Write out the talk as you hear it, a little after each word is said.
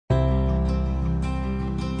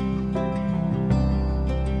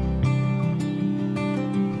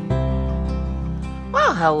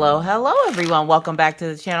Hello, everyone. Welcome back to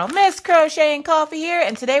the channel. Miss Crocheting Coffee here,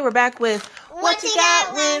 and today we're back with What You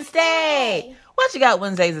Got Wednesday. What You Got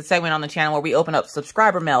Wednesday is a segment on the channel where we open up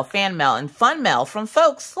subscriber mail, fan mail, and fun mail from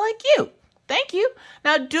folks like you. Thank you.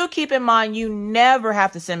 Now, do keep in mind, you never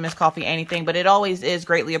have to send Miss Coffee anything, but it always is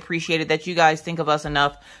greatly appreciated that you guys think of us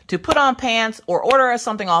enough to put on pants or order us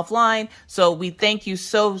something offline. So we thank you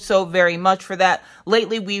so very much for that.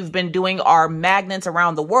 Lately, we've been doing our Magnets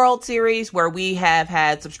Around the World series where we have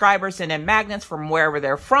had subscribers send in magnets from wherever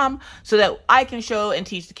they're from so that I can show and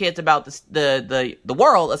teach the kids about the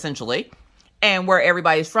world, essentially, and where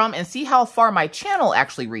everybody's from, and see how far my channel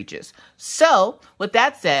actually reaches. So, with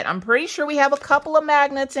that said, I'm pretty sure we have a couple of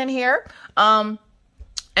magnets in here. And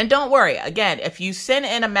don't worry, again, if you send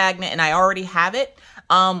in a magnet and I already have it,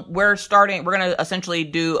 we're going to essentially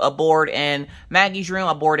do a board in Maggie's room,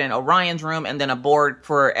 a board in Orion's room, and then a board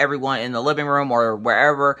for everyone in the living room or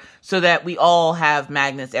wherever, so that we all have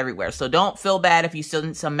magnets everywhere. So don't feel bad if you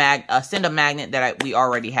send a magnet that we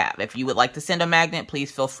already have. If you would like to send a magnet,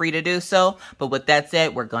 please feel free to do so. But with that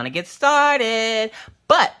said, we're going to get started.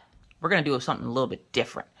 But we're going to do something a little bit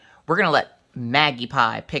different. We're going to let Maggie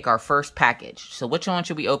Pie pick our first package. So which one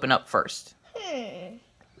should we open up first?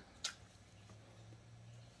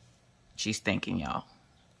 She's thinking, y'all.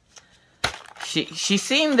 She's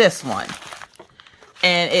seen this one,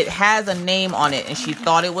 and it has a name on it, and she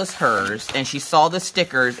thought it was hers, and she saw the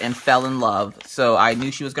stickers and fell in love. So I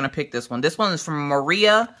knew she was going to pick this one. This one is from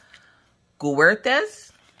Maria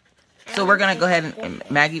Guertes. So we're going to go ahead and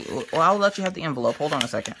Maggie, well, I'll let you have the envelope. Hold on a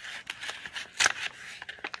second.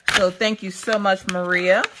 So thank you so much,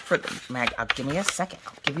 Maria, for Maggie. Give me a second.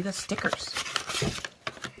 I'll give you the stickers.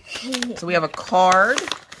 So we have a card.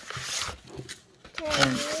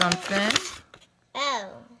 And something. Oh.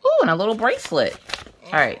 Ooh, and a little bracelet.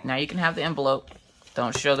 All right, now you can have the envelope.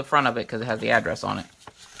 Don't show the front of it because it has the address on it.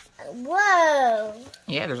 Whoa.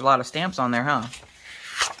 Yeah, there's a lot of stamps on there, huh?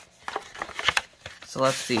 So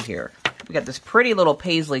let's see here. We got this pretty little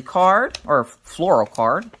paisley card, or floral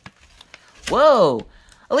card. Whoa.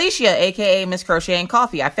 Alishia, a.k.a. Miss Crocheting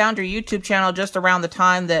Coffee. I found your YouTube channel just around the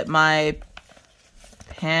time that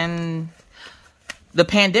the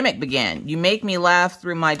pandemic began. You make me laugh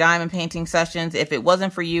through my diamond painting sessions. If it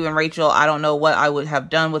wasn't for you and Rachel, I don't know what I would have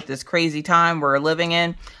done with this crazy time we're living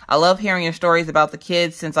in. I love hearing your stories about the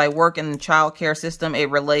kids. Since I work in the child care system, it's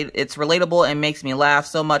relatable and makes me laugh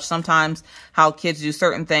so much sometimes how kids do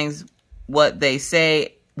certain things, what they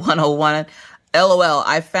say, 101. LOL,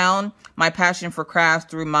 I found my passion for crafts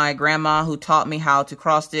through my grandma who taught me how to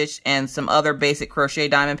cross stitch, and some other basic crochet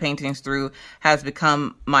diamond paintings through has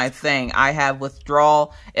become my thing. I have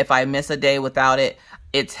withdrawal if I miss a day without it.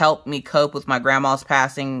 It's helped me cope with my grandma's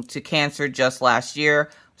passing to cancer just last year.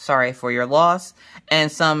 Sorry for your loss. And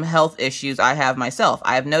some health issues I have myself.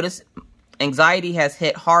 I have noticed anxiety has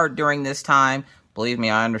hit hard during this time. Believe me,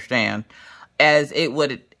 I understand. As it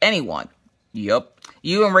would anyone. Yup.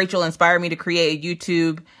 You and Rachel inspired me to create a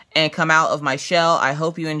YouTube and come out of my shell. I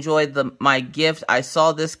hope you enjoyed my gift. I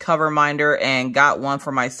saw this cover minder and got one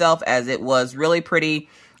for myself as it was really pretty.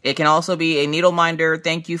 It can also be a needle minder.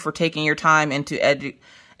 Thank you for taking your time into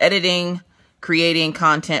editing, creating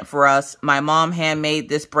content for us. My mom handmade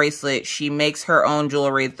this bracelet. She makes her own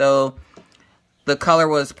jewelry, though. The color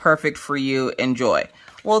was perfect for you. Enjoy.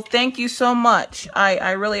 Well, thank you so much.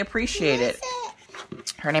 I really appreciate it.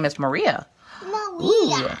 Her name is Maria.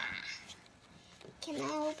 Ooh. Can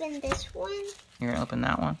I open this one? You're gonna open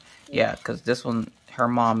that one? Yeah, because this one, her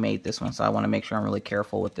mom made this one, so I want to make sure I'm really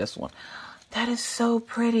careful with this one. That is so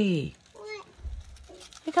pretty. What?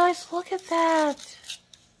 You guys, look at that.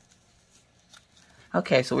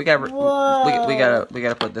 Okay, so we gotta we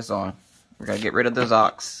gotta put this on. We gotta get rid of the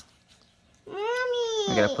Zox. Mommy.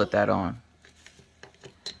 We gotta put that on.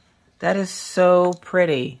 That is so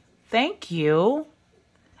pretty. Thank you.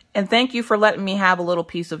 And thank you for letting me have a little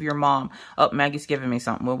piece of your mom. Oh, Maggie's giving me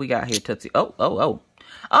something. What we got here, Tootsie?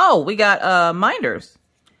 Oh, we got minders.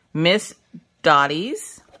 Miss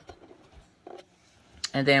Dottie's.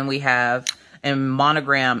 And then we have a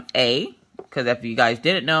monogram A. Because if you guys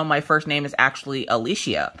didn't know, my first name is actually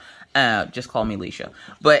Alishia. Just call me Alicia.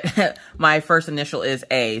 But my first initial is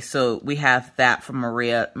A. So we have that from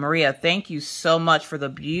Maria. Maria, thank you so much for the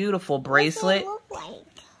beautiful bracelet. What's it look like?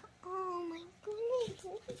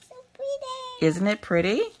 Isn't it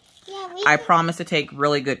pretty? Yeah, I promise to take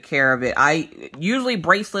really good care of it. Usually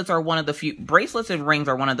bracelets are one of the few, bracelets and rings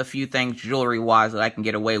are one of the few things jewelry wise that I can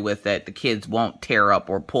get away with that the kids won't tear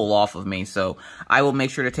up or pull off of me. So I will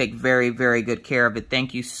make sure to take very good care of it.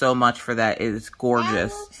 Thank you so much for that. It is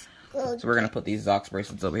gorgeous. So we're going to put these Zox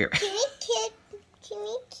bracelets over here. Can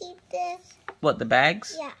we keep this? What, the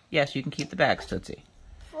bags? Yeah. Yes, you can keep the bags, Tootsie.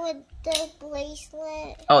 For the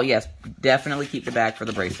bracelet. Oh, yes. Definitely keep the bag for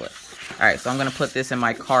the bracelet. All right, so I'm going to put this in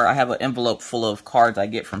my card. I have an envelope full of cards I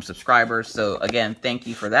get from subscribers. So, again, thank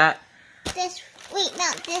you for that. This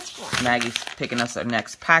one. Maggie's picking us our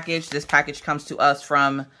next package. This package comes to us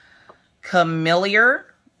from Camillier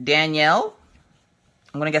Danielle.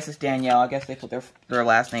 I'm going to guess it's Danielle. I guess they put their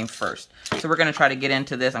last name first. So we're going to try to get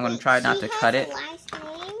into this. I'm going to try not to cut it. Last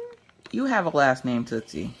name? You have a last name,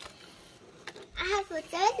 Tootsie. I have a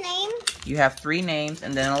third name. You have 3 names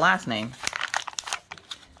and then a last name.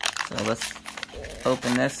 So let's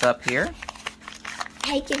open this up here.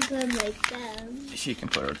 I can put my thumb. She can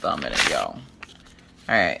put her thumb in it, y'all.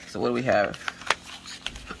 Alright, so what do we have?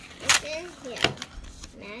 This is here.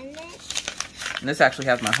 Magnet. And this actually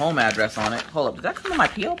has my home address on it. Hold up, did that come to my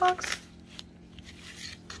P.O. box?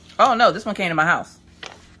 Oh no, this one came to my house.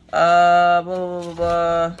 Blah, blah, blah,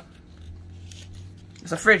 blah.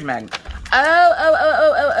 It's a fridge magnet.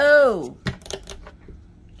 Oh.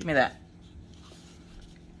 Give me that.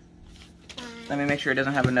 Let me make sure it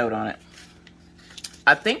doesn't have a note on it.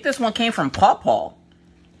 I think this one came from Pawpaw.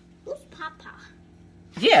 Who's Papa?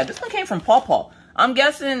 Yeah, this one came from Pawpaw. I'm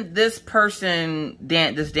guessing this person,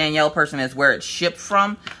 this Danielle person, is where it's shipped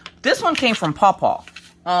from. This one came from Pawpaw.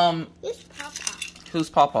 Who's Papa? Who's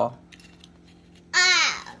Pawpaw?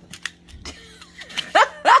 Ah.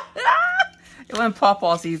 When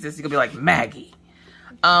Pawpaw sees this, he's gonna be like, Maggie.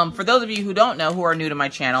 For those of you who don't know, who are new to my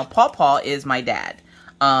channel, Pawpaw is my dad.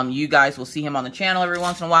 You guys will see him on the channel every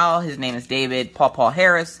once in a while. His name is David Pawpaw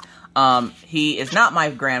Harris. He is not my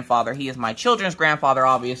grandfather. He is my children's grandfather,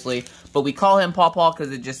 obviously. But we call him Pawpaw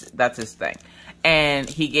because that's his thing. And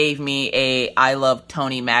he gave me a I Love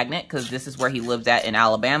Tony magnet because this is where he lives at in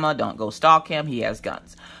Alabama. Don't go stalk him. He has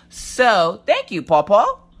guns. So, thank you, Pawpaw.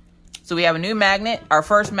 So, we have a new magnet. Our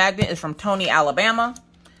first magnet is from Tony, Alabama.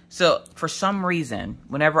 So, for some reason,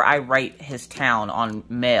 whenever I write his town on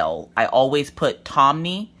mail, I always put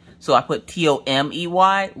Tomney. So, I put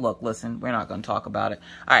Tomey. Look, listen, we're not going to talk about it.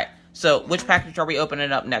 All right. So, which package are we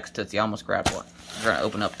opening up next, Tootsie? I almost grabbed one. We're going to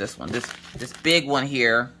open up this one. This big one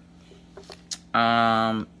here.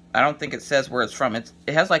 I don't think it says where it's from. It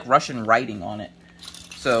has, like, Russian writing on it.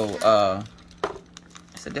 So,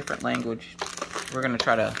 it's a different language. We're going to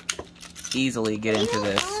try to easily get into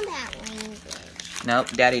this. Nope,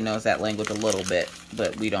 Daddy knows that language a little bit,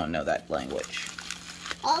 but we don't know that language.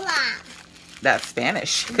 Hola. That's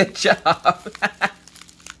Spanish. Good job.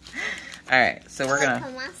 Alright, so we're gonna...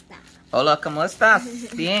 Hola, ¿cómo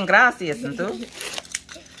estás? Bien, gracias. ¿Y tú?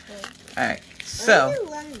 Alright, so...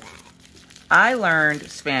 I learned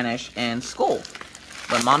Spanish in school.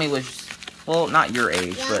 When Mommy was... Well, not your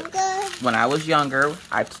age, but when I was younger,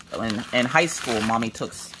 in high school, Mommy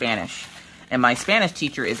took Spanish. And my Spanish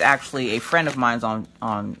teacher is actually a friend of mine's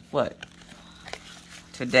on what?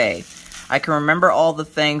 Today. I can remember all the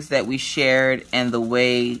things that we shared and the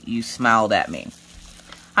way you smiled at me.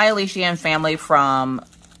 Hi, Alishia and family from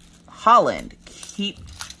Holland. Keep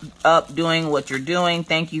up doing what you're doing.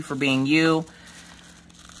 Thank you for being you.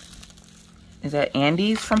 Is that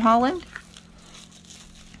Andy's from Holland?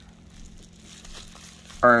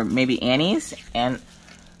 Or maybe Annie's? And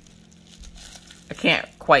I can't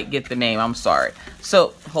quite get the name. I'm sorry.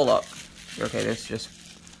 So, hold up. Okay, let's just...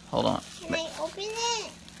 Hold on. Can I open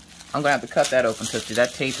it? I'm going to have to cut that open, Tootsie.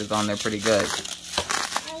 That tape is on there pretty good.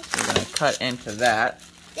 We're going to cut into that.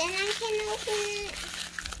 Then I can open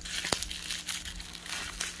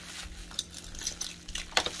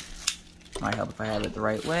it. Might help if I have it the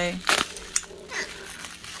right way.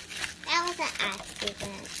 That was an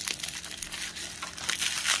accident.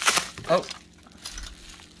 Oh.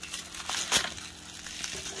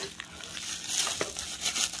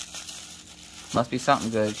 Must be something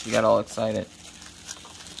good. She got all excited.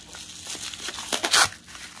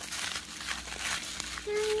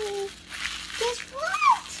 Guess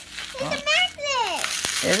what? It's a magnet.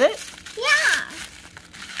 Is it? Yeah.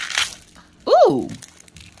 Ooh.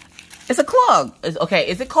 It's a clog. Okay,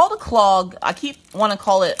 is it called a clog? I keep wanting to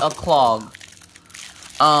call it a clog.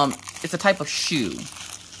 It's a type of shoe.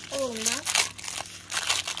 Oh, no.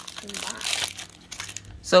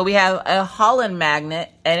 So we have a Holland magnet,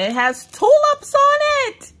 and it has tulips on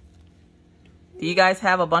it. Do you guys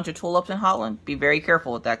have a bunch of tulips in Holland? Be very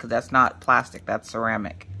careful with that, because that's not plastic. That's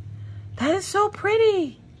ceramic. That is so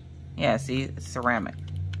pretty. Yeah, see? It's ceramic.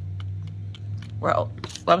 Well,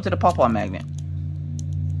 what happened to the pawpaw magnet?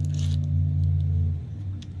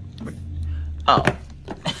 Oh.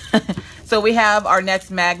 So we have our next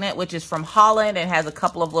magnet, which is from Holland. It has a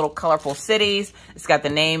couple of little colorful cities. It's got the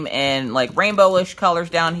name in like rainbowish colors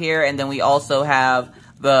down here. And then we also have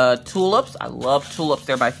the tulips. I love tulips.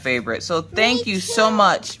 They're my favorite. So thank you so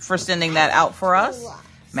much for sending that out for us.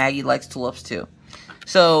 Maggie likes tulips too.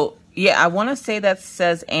 So yeah, I want to say that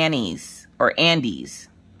says Annie's or Andy's.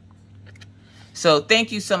 So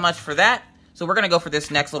thank you so much for that. So we're going to go for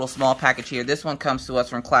this next little small package here. This one comes to us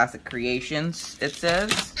from Classic Creations, it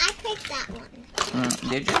says. I picked that one.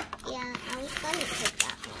 Did you? Yeah, I was going to pick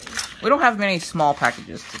that one. We don't have many small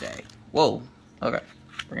packages today. Whoa. Okay.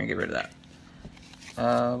 We're going to get rid of that.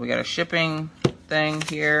 We got a shipping thing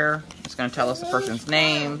here. It's going to tell us the person's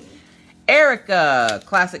name. Erica,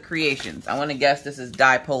 Classic Creations. I want to guess this is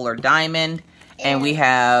Dipolar Diamond. And we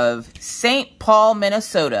have St. Paul,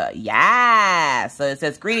 Minnesota. Yeah. So it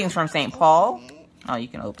says, greetings from St. Paul. Oh, you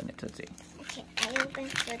can open it, Tootsie. Okay, I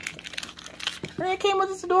opened it. And it came with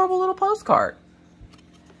this adorable little postcard.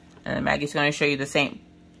 And then Maggie's going to show you the St.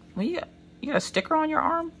 Well, you got a sticker on your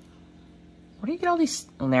arm? Where do you get all these?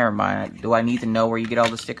 Oh, never mind. Do I need to know where you get all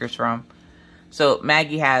the stickers from? So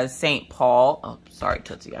Maggie has St. Paul. Oh, sorry,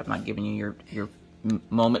 Tootsie. I'm not giving you your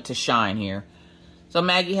moment to shine here. So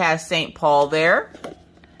Maggie has St. Paul there.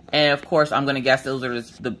 And of course, I'm going to guess those are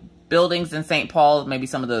the buildings in St. Paul. Maybe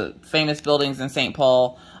some of the famous buildings in St.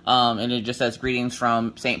 Paul. And it just says greetings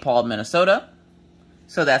from St. Paul, Minnesota.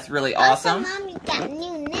 So that's really awesome. Also, Mommy got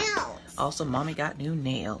new nails. Also, Mommy got new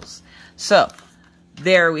nails. So,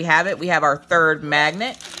 there we have it. We have our third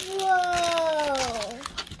magnet. Whoa.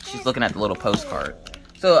 She's looking at the little postcard.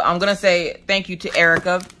 So, I'm going to say thank you to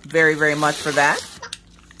Erica very, very much for that.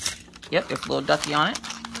 Yep, there's a little ducky on it.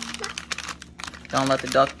 Don't let the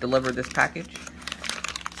duck deliver this package.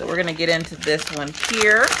 So, we're going to get into this one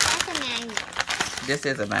here. That's a magnet. This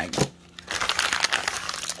is a magnet.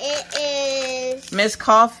 It is... Miss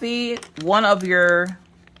Coffee, one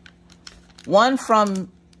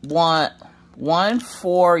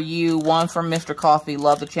for you, one from Mr. Coffee.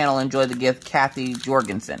 Love the channel, enjoy the gift. Kathy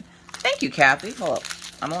Jorgensen. Thank you, Kathy. Hold up.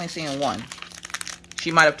 I'm only seeing one.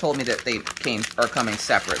 She might have told me that they are coming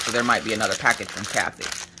separate, so there might be another package from Kathy.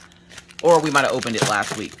 Or we might have opened it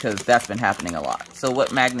last week, because that's been happening a lot. So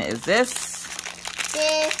what magnet is this?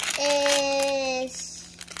 This is...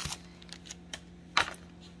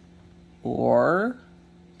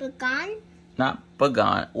 Begon? Not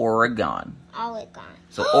Begon, Oregon. Oregon.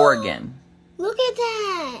 So Oregon. Look at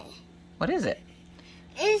that. What is it?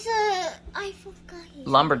 It's a... I forgot.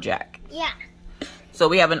 Lumberjack. Yeah. So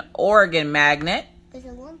we have an Oregon magnet. It's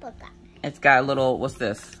a lumberjack. It's got a little, what's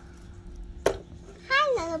this?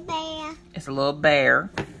 Hi, little bear. It's a little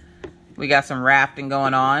bear. We got some rafting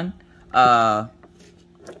going on. I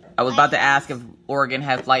was about to ask if Oregon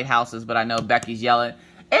has lighthouses, but I know Becky's yelling,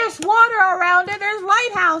 there's water around it. There's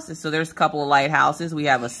lighthouses. So there's a couple of lighthouses. We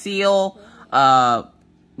have a seal.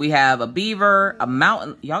 We have a beaver, a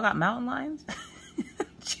mountain. Y'all got mountain lions?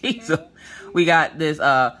 Jesus. We got this,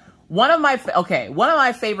 one of my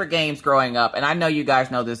favorite games growing up, and I know you guys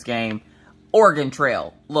know this game, Oregon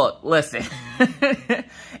Trail. Look, listen.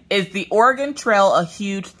 Is the Oregon Trail a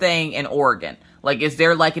huge thing in Oregon? Like, is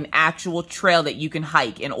there like an actual trail that you can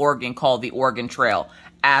hike in Oregon called the Oregon Trail?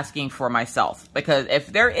 Asking for myself. Because if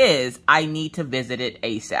there is, I need to visit it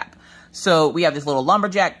ASAP. So we have this little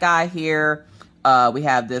lumberjack guy here. We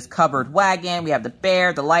have this covered wagon. We have the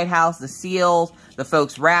bear, the lighthouse, the seals, the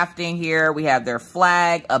folks rafting here. We have their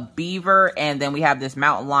flag, a beaver, and then we have this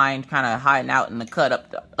mountain lion kind of hiding out in the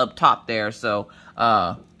cut up top there. So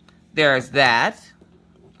there's that.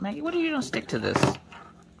 Maggie, what are you going to stick to this?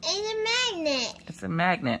 It's a magnet. It's a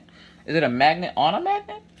magnet. Is it a magnet on a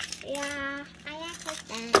magnet? Yeah, I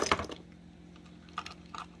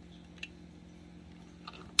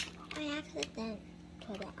accidentally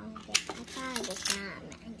put it on there. I thought it was not a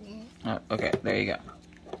magnet. Oh, okay, there you go.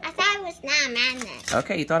 I thought it was not a magnet.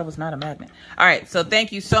 Okay, you thought it was not a magnet. All right, so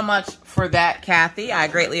thank you so much for that, Kathy. I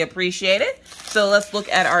greatly appreciate it. So let's look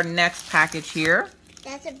at our next package here.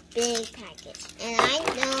 That's a big package, and I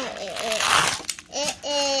know it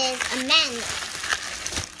is a magnet.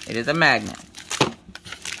 It is a magnet.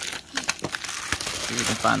 See if we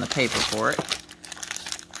can find the paper for it.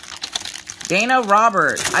 Dana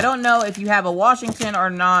Roberts. I don't know if you have a Washington or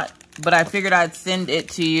not, but I figured I'd send it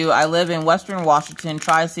to you. I live in Western Washington,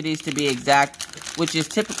 Tri-Cities to be exact, which is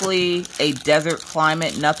typically a desert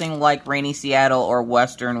climate, nothing like rainy Seattle or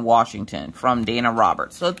Western Washington. From Dana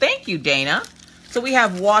Roberts. So thank you, Dana. So we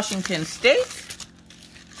have Washington State,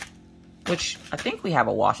 which I think we have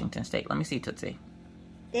a Washington State. Let me see, Tootsie.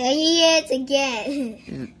 There he is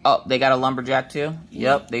again. Oh, they got a lumberjack too?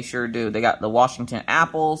 Yep, they sure do. They got the Washington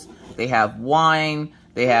apples. They have wine.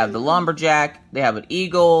 They have the lumberjack. They have an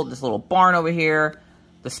eagle. This little barn over here.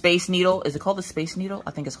 The Space Needle. Is it called the Space Needle?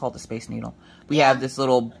 I think it's called the Space Needle. We have this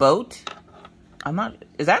little boat. I'm not,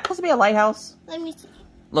 is that supposed to be a lighthouse? Let me see.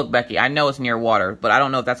 Look, Becky, I know it's near water, but I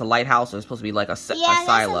don't know if that's a lighthouse or it's supposed to be like a silo. That's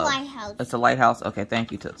a lighthouse. It's a lighthouse? Okay,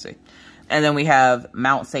 thank you, Tootsie. And then we have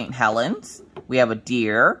Mount St. Helens. We have a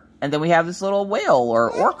deer. And then we have this little whale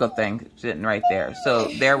or orca thing sitting right there. So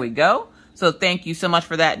there we go. So thank you so much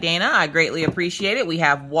for that, Dana. I greatly appreciate it. We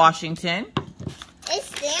have Washington. It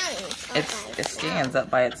stands. It stands up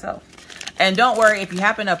by itself. And don't worry, if you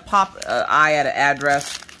happen to pop an eye at an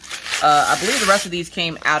address, I believe the rest of these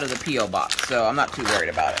came out of the P.O. box, so I'm not too worried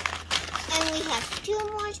about it. And we have 2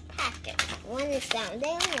 more packets. One is down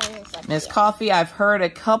there, one is up Miss here. Coffee, I've heard a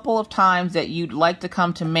couple of times that you'd like to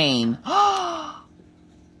come to Maine.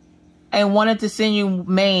 And wanted to send you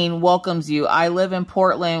Maine welcomes you. I live in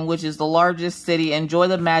Portland, which is the largest city. Enjoy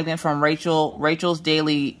the magnet from Rachel's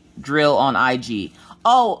Daily Drill on IG.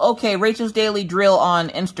 Oh, okay. Rachel's Daily Drill on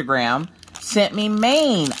Instagram sent me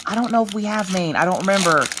Maine. I don't know if we have Maine. I don't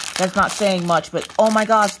remember. That's not saying much, but oh my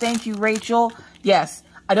gosh, thank you, Rachel. Yes.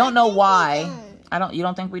 I don't know why. You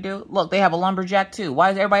don't think we do? Look, they have a lumberjack too. Why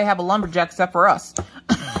does everybody have a lumberjack except for us?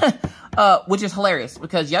 Which is hilarious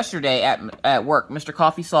because yesterday at work, Mr.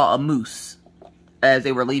 Coffee saw a moose as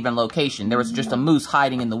they were leaving location. There was just a moose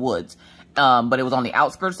hiding in the woods. But it was on the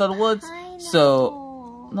outskirts of the woods.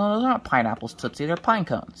 So, no, those aren't pineapples, Tootsie. They're pine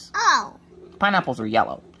cones. Oh. Pineapples are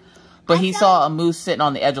yellow. But he saw a moose sitting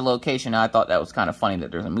on the edge of location. And I thought that was kind of funny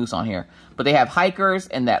that there's a moose on here. But they have hikers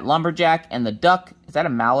and that lumberjack and the duck. Is that a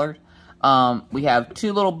mallard? We have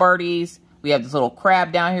 2 little birdies. We have this little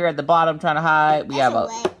crab down here at the bottom trying to hide. We have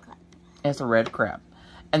it's a red crab.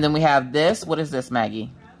 And then we have this. What is this,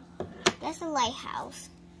 Maggie? That's a lighthouse.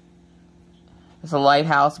 It's a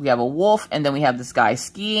lighthouse. We have a wolf. And then we have this guy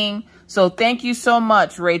skiing. So thank you so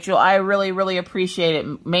much, Rachel. I really, really appreciate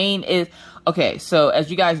it. Maine is... Okay, so as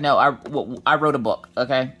you guys know, I wrote a book,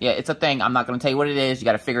 okay? Yeah, it's a thing. I'm not going to tell you what it is. You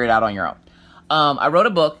got to figure it out on your own. I wrote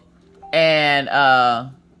a book. And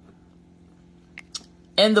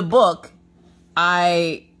in the book, the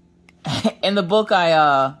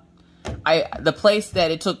place that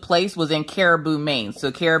it took place was in Caribou, Maine.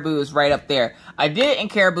 So Caribou is right up there. I did it in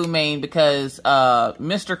Caribou, Maine because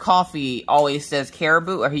Mr. Coffee always says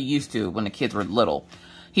Caribou, or he used to when the kids were little.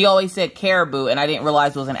 He always said Caribou, and I didn't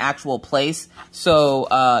realize it was an actual place. So,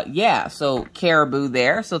 yeah, so Caribou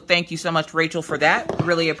there. So thank you so much, Rachel, for that.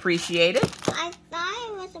 Really appreciate it. I thought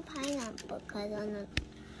it was a pineapple because on the...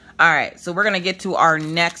 All right, so we're going to get to our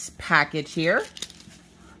next package here.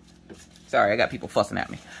 Sorry, I got people fussing at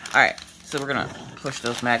me. All right, so we're going to push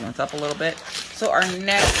those magnets up a little bit. So our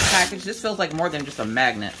next package, this feels like more than just a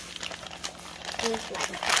magnet. It's like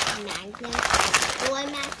a magnet.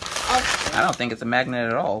 I don't think it's a magnet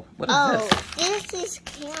at all. What is this? This is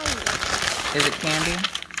candy. Is it candy?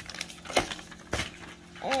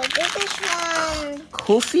 This is from...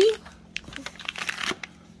 Koofy?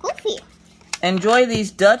 Koofy. Enjoy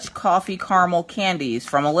these Dutch coffee caramel candies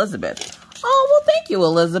from Elizabeth. Oh, well, thank you,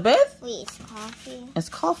 Elizabeth. Wait, it's coffee? It's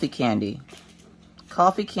coffee candy.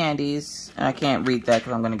 Coffee candies. And I can't read that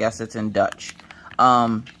because I'm going to guess it's in Dutch.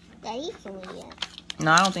 Daddy can read it.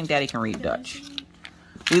 No, I don't think Daddy can read Dutch.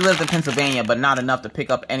 We lived in Pennsylvania, but not enough to pick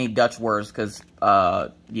up any Dutch words because,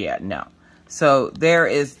 yeah, no. So there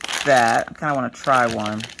is that. I kind of want to try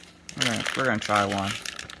one. We're going to try one.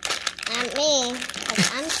 Not me,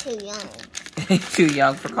 because I'm too young. Too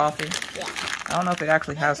young for coffee? Yeah. I don't know if it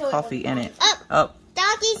actually has coffee in it. Oh.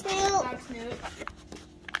 Doggy Snoop. Dog Snoop.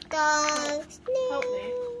 Dog Snoop. Help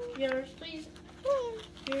me. Yours, please.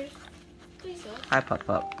 Yours, please help. Hi, Pup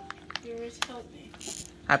Pup. Yours, help me.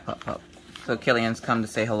 Hi, Pup Pup. So Killian's come to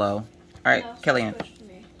say hello. All right, No, Killian. push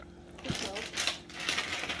me. Please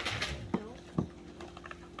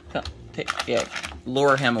help. No. Yeah,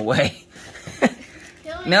 lure him away.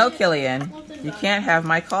 Killian, No, Killian. You can't have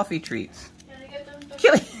my coffee treats. Can I get them?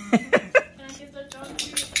 Killian. Can I give the dog a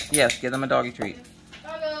treat? Yes, give them a doggy treat.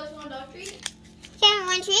 Doggos, want a dog treat? Can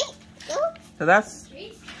one treat? Ooh. So that's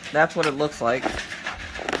Treats? what it looks like. It's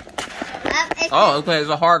Oh, okay, it's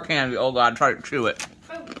a hard candy. Oh God, try to chew it.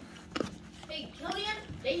 Oh. Hey, Killian,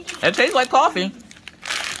 Daisy. It tastes like coffee.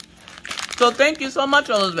 So thank you so much,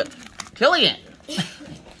 Elizabeth. Killian.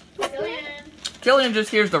 Killian. Killian just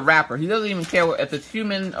hears the wrapper. He doesn't even care if it's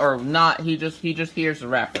human or not. He just hears the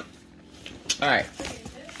wrapper. All right.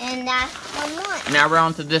 And that's the one. Now we're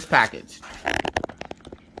on to this package.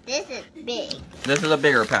 This is big. This is a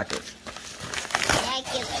bigger package. I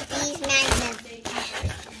give these magnets.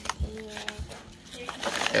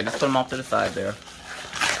 Yeah, just put them off to the side there.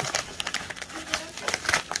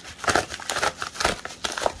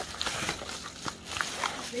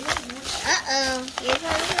 Uh-oh. Here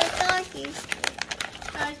comes the doggies.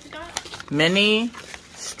 Guys, the dog. Mini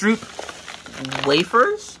Stroop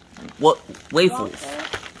wafers? What? Waffles. Waffle.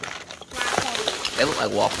 They look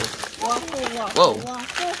like waffles. Waffle. Whoa.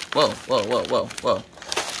 Waffle. Whoa.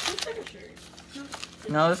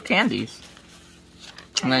 No, it's candies.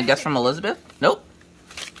 I'm gonna guess from Elizabeth? Nope.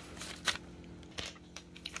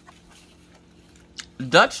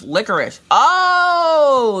 Dutch licorice.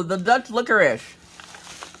 Oh, the Dutch licorice.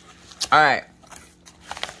 All right.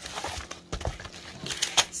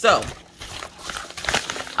 So,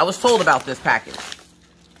 I was told about this package.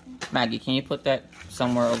 Maggie, can you put that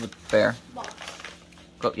somewhere over there?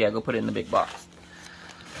 Go put it in the big box.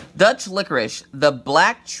 Dutch licorice. The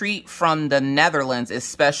black treat from the Netherlands is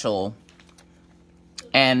special,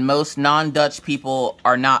 and most non-Dutch people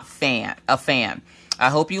are not a fan. I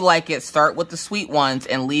hope you like it. Start with the sweet ones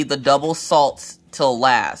and leave the double salts till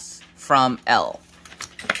last. From L.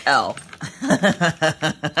 L.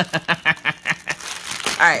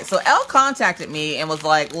 Alright, so L contacted me and was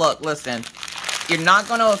like, look, listen, you're not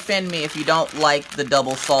going to offend me if you don't like the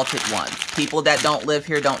double salted ones. People that don't live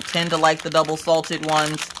here don't tend to like the double salted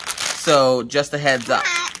ones. So, just a heads up.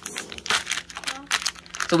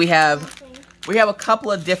 So we have a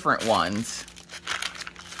couple of different ones.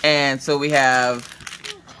 And so we have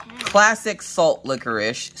classic salt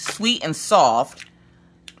licorice, sweet and soft,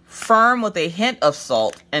 firm with a hint of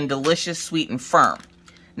salt, and delicious, sweet, and firm.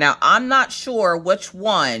 Now, I'm not sure which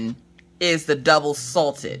one is the double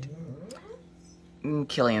salted.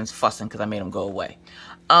 Killian's fussing because I made him go away.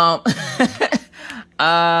 I'm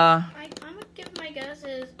gonna give my guess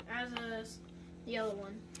as a yellow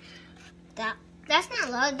one. That's not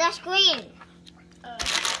low, that's green.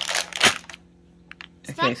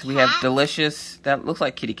 Okay, so we have delicious, that looks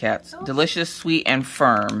like kitty cats. Oh. Delicious, sweet, and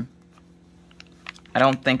firm. I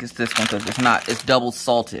don't think it's this one because it's not, it's double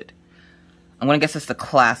salted. I'm going to guess it's the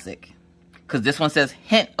classic. Because this one says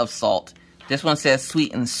hint of salt. This one says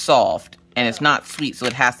sweet and soft. And it's not sweet, so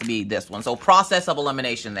it has to be this one. So process of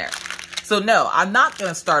elimination there. So no, I'm not going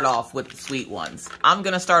to start off with the sweet ones. I'm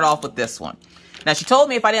going to start off with this one. Now, she told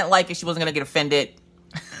me if I didn't like it, she wasn't going to get offended.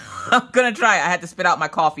 I'm going to try it. I had to spit out my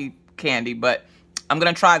coffee candy, but I'm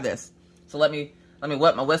going to try this. So let me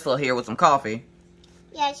wet my whistle here with some coffee.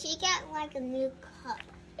 Yeah, she got like a new cup.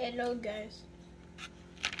 Hello, guys.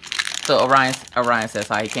 So Orion says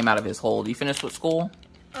hi. He came out of his hole. Did you finish with school?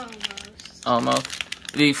 Almost. Almost.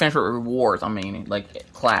 Did you finish with rewards? I mean,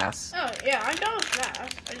 like class. Oh, yeah, I'm done with class.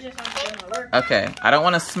 I just have to do my work. Okay. I don't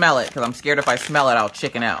want to smell it because I'm scared if I smell it, I'll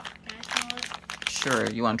chicken out. Can I smell it? Sure.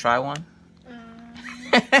 You want to try one?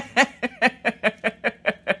 I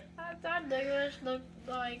thought licorice looked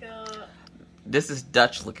like This is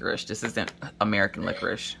Dutch licorice. This isn't American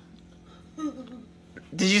licorice.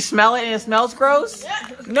 Did you smell it and it smells gross? Yeah.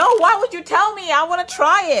 No, why would you tell me? I want to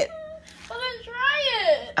try it. Well, then try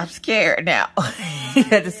it. I'm scared now. You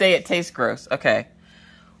had to say it tastes gross. Okay.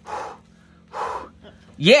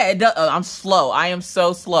 Yeah, it does. I'm slow. I am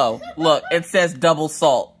so slow. Look, it says double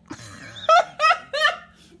salt.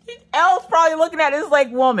 Elle's probably looking at this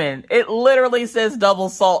like, woman, it literally says double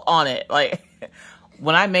salt on it. Like,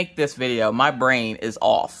 when I make this video, my brain is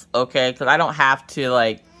off, okay? Because I don't have to,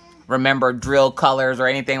 like, remember drill colors or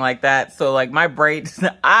anything like that. So, like, my brain,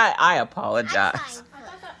 I apologize.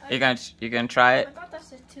 You're gonna try it? I thought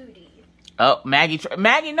that's a 2D. Oh, Maggie,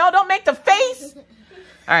 no, don't make the face.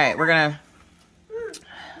 All right, we're gonna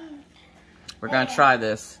try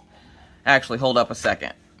this. Actually, hold up a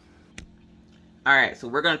second. All right, so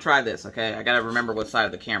we're gonna try this, okay? I gotta remember what side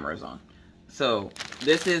of the camera is on. So,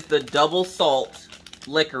 this is the double salt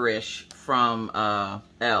licorice from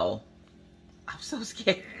L. I'm so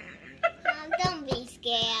scared. Don't be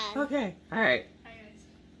scared. Okay, all right.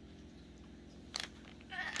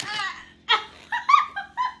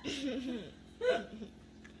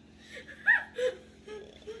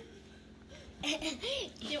 Do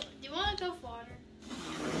you want to go farther?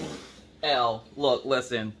 L, look,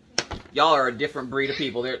 listen. Y'all are a different breed of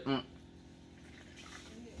people. They're. Mommy,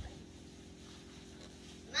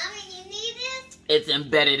 you need this? It's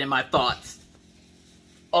embedded in my thoughts.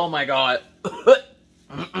 Oh my god.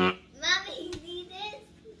 Mommy, you need this?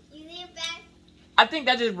 You need it back? I think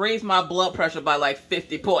that just raised my blood pressure by like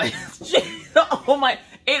 50 points. Oh my.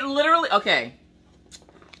 It literally. Okay.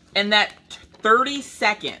 In that 30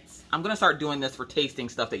 seconds, I'm going to start doing this for tasting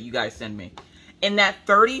stuff that you guys send me. In that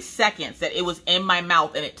 30 seconds that it was in my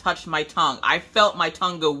mouth and it touched my tongue, I felt my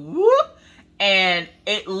tongue go whoop. And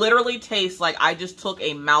it literally tastes like I just took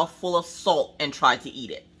a mouthful of salt and tried to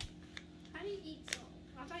eat it. How do you eat salt?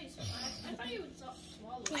 I thought you would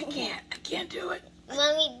swallow it. I can't do it.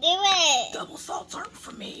 Mommy, do it. Double salts aren't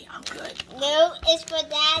for me. I'm good. No, it's for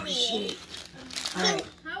Daddy. Appreciate. All right.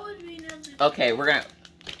 How would we know to Okay, we're gonna.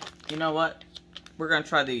 You know what? We're gonna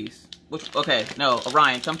try these. Which? Okay, no,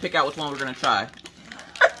 Orion, come pick out which one we're gonna try.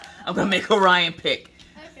 I'm gonna make Orion pick.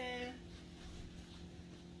 Okay.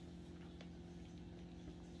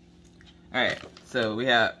 All right. So we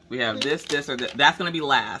have this, or this. That's gonna be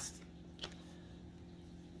last.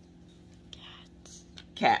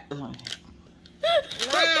 Cat. Mom, you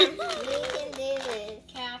can do this.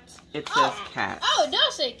 Cat. It says cat. Oh, it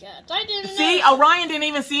does say cat. I didn't See, know. Orion didn't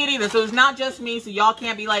even see it either, so it's not just me, so y'all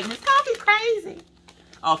can't be like, Miss Coffee's crazy.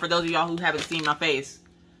 Oh, for those of y'all who haven't seen my face,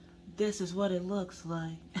 this is what it looks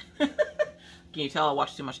like. Can you tell I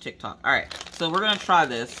watch too much TikTok? Alright, so we're gonna try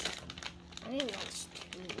this. I watch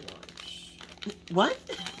too much. What?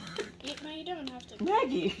 No, you don't have to.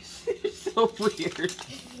 Maggie, you're so weird.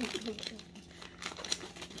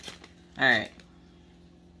 Alright.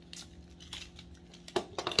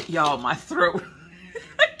 Y'all, my throat.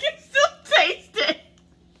 I can still taste it.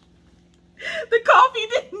 The coffee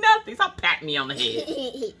did nothing. Stop patting me on the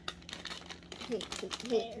head.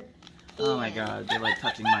 Oh my god, they're like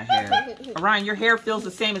touching my hair. Orion, your hair feels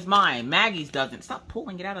the same as mine. Maggie's doesn't. Stop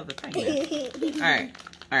pulling it out of the thing.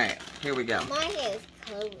 Alright, here we go. My hair is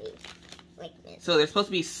curly. Like this. So they're supposed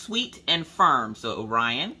to be sweet and firm. So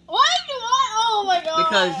Orion, Why do I? Oh my god.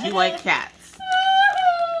 because you like cats.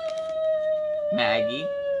 Maggie.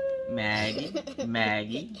 I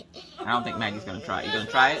don't think Maggie's gonna try it. You gonna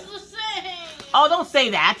try it? Oh, don't say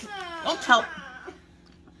that. Don't tell.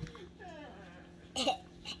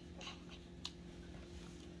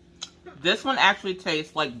 This one actually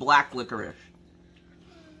tastes like black licorice.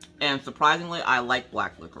 And surprisingly, I like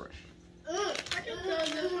black licorice. I can tell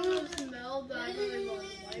this one will smell, but I really don't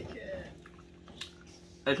like it.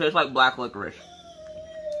 It tastes like black licorice.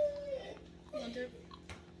 Want to?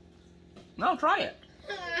 No, try it.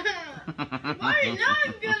 Why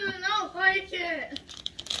not gonna not like it?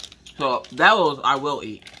 So, that was I will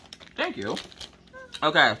eat. Thank you.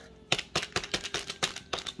 Okay.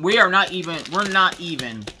 We're not even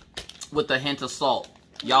with the hint of salt.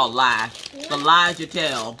 Y'all lie. The lies you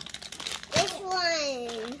tell. This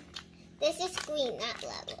one. This is green, not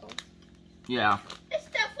yellow. Yeah. It's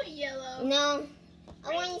definitely yellow. No.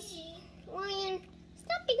 Ryan,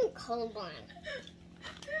 stop being colorblind.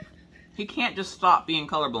 He can't just stop being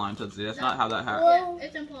colorblind, Tootsie. That's not how that happens. Well,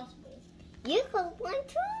 It's impossible. you're colorblind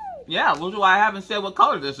too. Yeah, which is why I haven't said what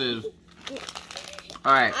color this is.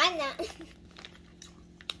 Alright. I'm not.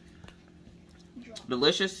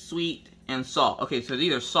 Delicious, sweet, and soft. Okay, so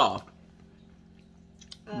these are soft.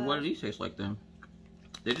 What do these taste like then?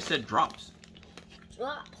 They just said drops.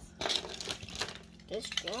 Drops.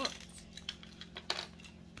 Just drops.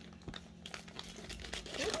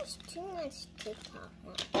 There's too much TikTok.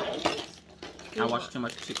 I watch too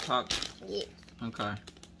much TikTok. Yeah. Okay,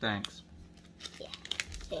 thanks.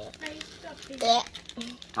 There. I stopped eating. There.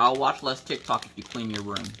 I'll watch less TikTok if you clean your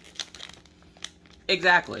room.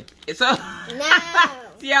 Exactly. It's a. No.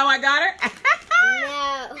 See how I got her?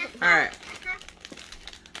 No. All right.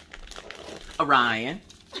 Orion.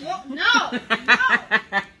 No, no.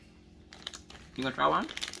 You gonna try one?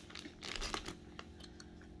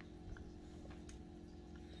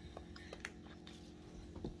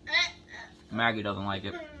 Maggie doesn't like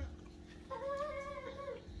it.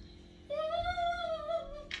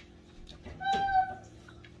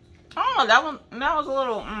 Oh, that was a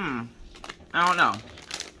little, I don't know.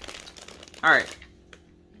 Alright.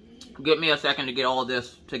 Give me a second to get all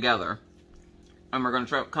this together. And we're going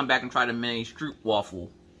to come back and try the mini stroop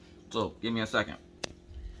waffle. So, give me a second.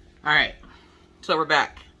 Alright. So, we're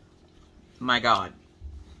back. My God.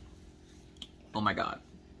 Oh my God.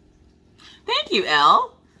 Thank you,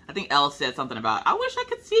 Elle. I think Elle said something about, I wish I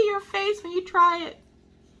could see your face when you try it.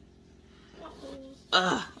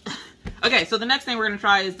 Ugh. Okay, so the next thing we're going to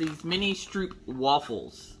try is these mini stroop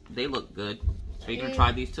waffles. They look good. So you going to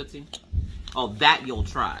try these, Tootsie? Oh, that you'll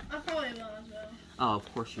try. I probably will as well. Oh,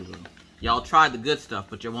 of course you will. Y'all try the good stuff,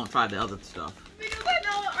 but you won't try the other stuff. Because I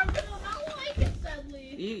know I'm gonna not like it,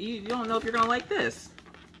 sadly. You don't know if you're going to like this.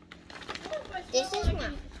 This is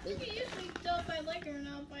not. You can usually tell if I like it or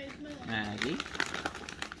not by smell. Maggie.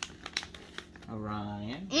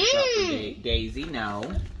 Orion. Mmm. Daisy, no.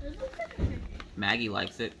 Maggie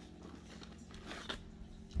likes it.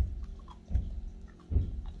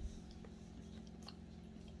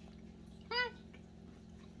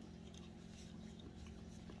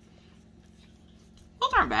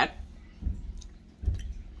 Those aren't bad.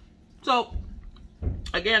 So,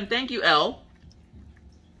 again, thank you, Elle.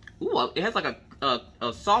 Ooh, it has like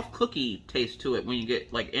a soft cookie taste to it when you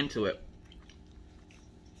get like into it.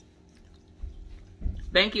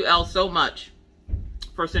 Thank you, Elle, so much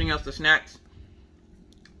for sending us the snacks.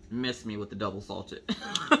 Miss me with the double salted.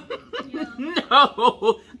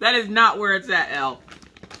 No, that is not where it's at, Elle.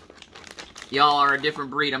 Y'all are a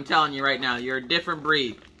different breed. I'm telling you right now, you're a different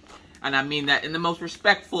breed. And I mean that in the most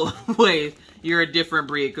respectful ways. You're a different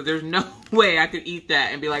breed, because there's no way I could eat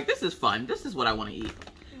that and be like, this is fun. This is what I want to eat.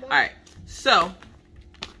 All right, so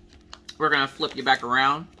we're going to flip you back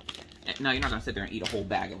around. No, you're not going to sit there and eat a whole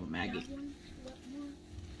bag of them, Maggie.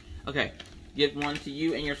 Okay, get one to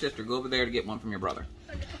you and your sister. Go over there to get one from your brother.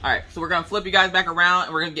 All right, so we're going to flip you guys back around,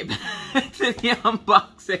 and we're going to get back to the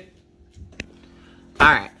unboxing.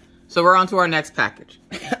 All right, so we're on to our next package.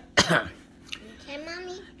 Okay,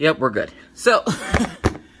 Mommy? Yep, we're good. So,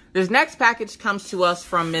 this next package comes to us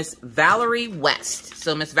from Miss Valerie West.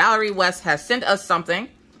 So, Miss Valerie West has sent us something.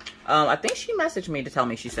 I think she messaged me to tell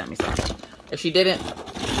me she sent me something. If she didn't,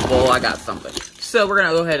 well, I got something. So, we're going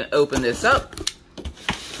to go ahead and open this up.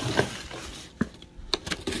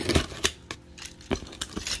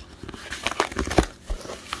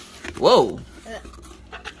 Whoa.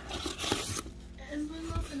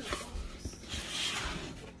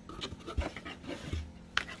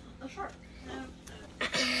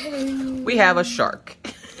 We have a shark.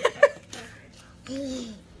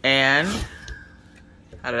 And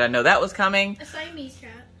how did I know that was coming? A Siamese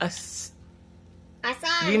cat. I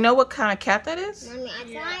thought. Do you know what kind of cat that is? Mommy,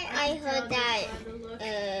 I heard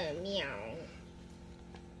that meow.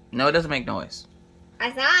 No, it doesn't make noise. I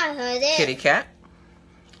thought I heard it. Kitty cat.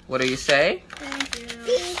 What do you say? Thank you.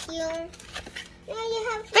 Thank you. Now you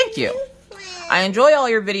have Thank you. new friends. I enjoy all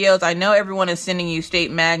your videos. I know everyone is sending you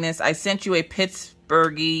state magnets. I sent you a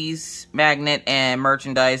Pittsburghese magnet and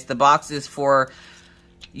merchandise. The box is for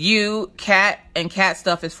you, cat, and cat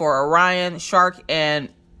stuff is for Orion, Shark, and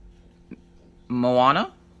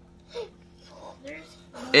Moana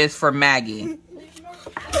is for Maggie.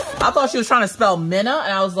 I thought she was trying to spell Minna,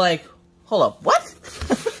 and I was like, hold up, what?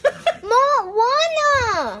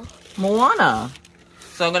 Moana. Moana.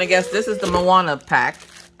 So I'm going to guess this is the Moana pack.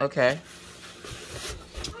 Okay.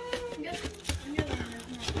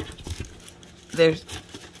 There's...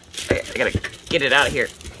 I gotta get it out of here.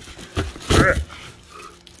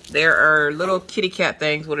 There are little kitty cat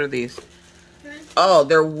things. What are these? Oh,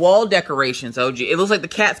 they're wall decorations, OG. It looks like the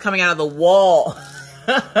cat's coming out of the wall.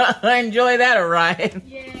 Enjoy that, Orion.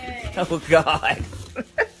 Yay. Oh, God. I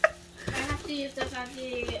have to use this at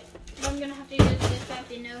the... I'm going to have to use this at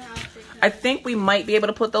the no house. I think we might be able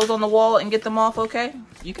to put those on the wall and get them off, okay?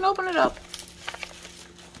 You can open it up.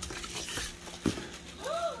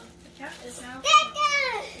 The cat is now...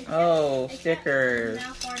 Oh, The cat stickers. is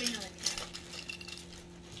now farting on it.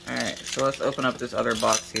 Alright, so let's open up this other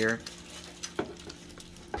box here.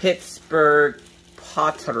 Pittsburgh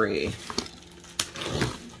Pottery.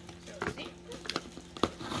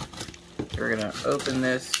 We're gonna open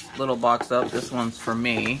this little box up. This one's for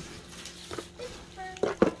me.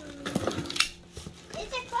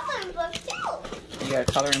 It's a coloring book too. You got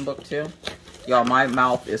a coloring book too? Y'all, my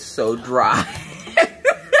mouth is so dry.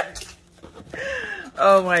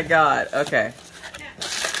 Oh my God. Okay.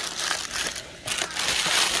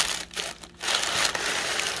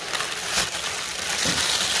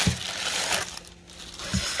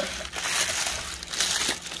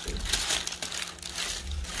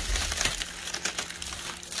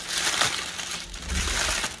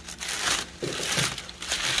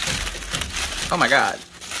 Oh my God.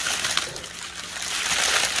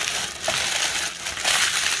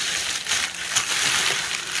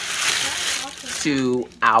 Two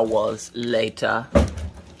hours later.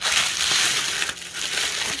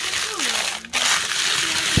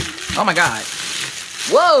 Oh my God.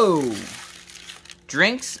 Whoa.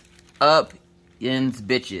 Drinks up yins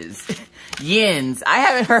bitches. Yins. I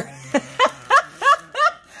haven't heard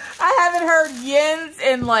I haven't heard yins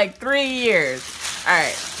in like 3 years.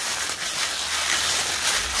 Alright.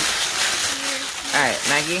 Alright,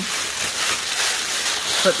 Maggie.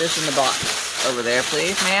 Put this in the box over there,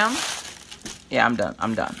 please, ma'am. Yeah, I'm done.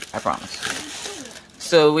 I'm done. I promise.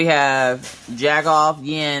 So we have Jagoff,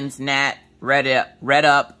 Yins, Nat, Red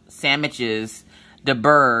Up, Sandwiches, De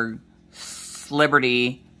Berg,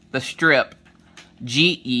 Liberty, The Strip,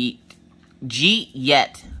 G-Yet,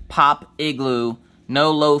 Pop Igloo,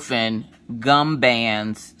 No Loafin', Gum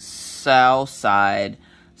Bands, Southside,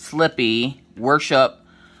 Slippy, Worship.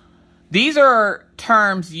 These are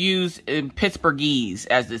terms used in Pittsburghese,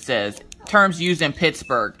 as it says. Terms used in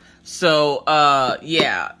Pittsburgh. So,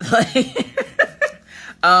 yeah.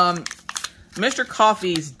 Mr.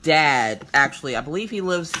 Coffee's dad, actually, I believe he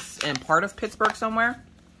lives in part of Pittsburgh somewhere.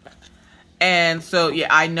 And so, yeah,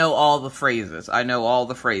 I know all the phrases. I know all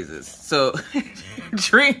the phrases. So,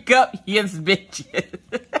 drink up, yes, bitches.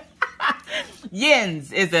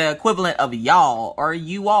 Yins is the equivalent of y'all or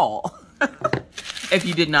you all. If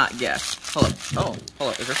you did not guess. Hold up. Oh,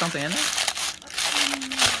 hold up. Is there something in there?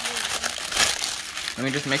 Let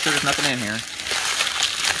me just make sure there's nothing in here.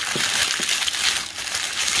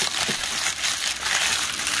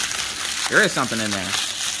 There is something in there.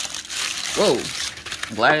 Whoa.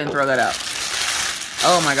 I'm glad I didn't throw that out.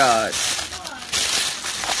 Oh my god.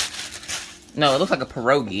 No, it looks like a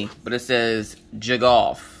pierogi, but it says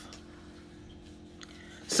Jagoff.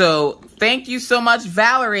 So, thank you so much,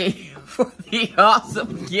 Valerie, for the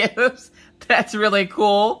awesome gifts. That's really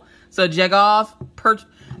cool. So, Jagoff,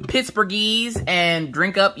 Pittsburghese, and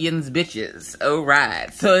drink up yins bitches. All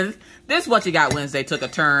right. So, this What You Got Wednesday took a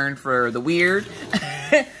turn for the weird.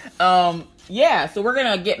 Yeah, so we're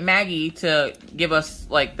going to get Maggie to give us,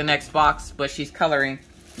 like, the next box, but she's coloring.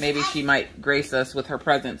 Maybe she might grace us with her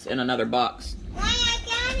presence in another box. Why I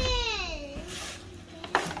got it?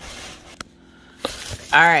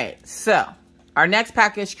 All right, so our next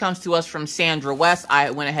package comes to us from Sandra West.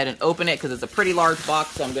 I went ahead and opened it because it's a pretty large box,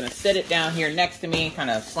 so I'm going to set it down here next to me, kind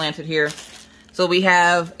of slanted here. So we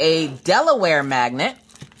have a Delaware magnet.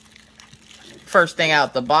 First thing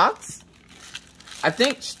out the box. I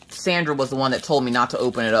think Sandra was the one that told me not to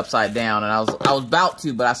open it upside down, and I was about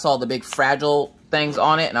to, but I saw the big fragile things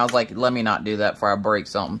on it, and I was like, let me not do that before I break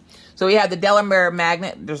something. So we have the Delaware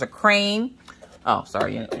magnet. There's a crane. Oh,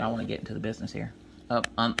 sorry, I want to get into the business here. Up,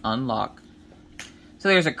 unlock. So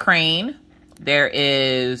there's a crane. There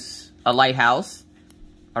is a lighthouse,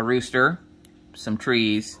 a rooster, some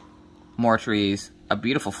trees, more trees, a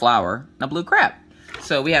beautiful flower, and a blue crab.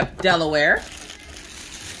 So we have Delaware.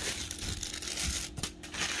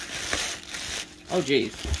 Oh,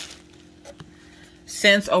 geez.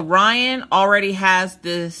 Since Orion already has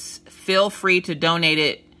this, feel free to donate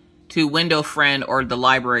it to Window Friend or the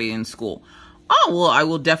library in school. Oh, well, I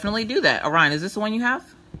will definitely do that. Orion, is this the one you have?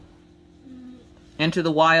 Into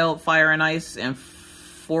the Wild, Fire and Ice, and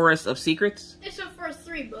Forest of Secrets? It's the first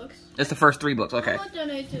 3 books. It's the first 3 books, okay. I want to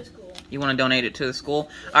donate it to the school. You want to donate it to the school?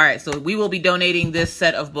 All right, so we will be donating this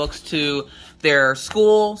set of books to their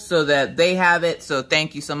school so that they have it. So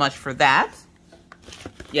thank you so much for that.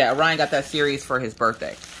 Yeah, Orion got that series for his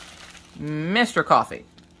birthday. Mr. Coffee.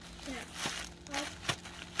 Yeah.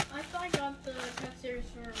 I thought I got the cat series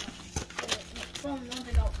from months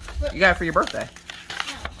ago. But You got it for your birthday. no.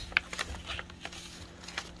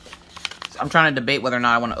 I'm trying to debate whether or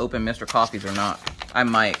not I want to open Mr. Coffee's or not. I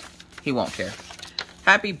might. He won't care.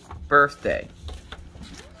 Happy birthday.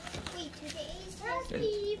 Wait, today's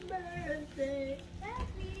Happy birthday.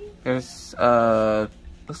 Happy. There's,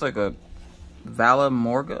 looks like a Vala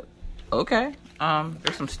Morga. Okay.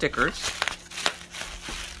 There's some stickers.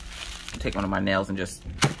 I'll take one of my nails and just...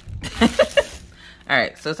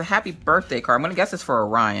 Alright, so it's a happy birthday card. I'm going to guess it's for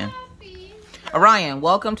Orion. Happy. Orion,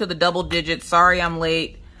 welcome to the double digits. Sorry I'm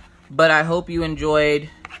late, but I hope you enjoyed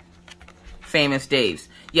Famous Dave's.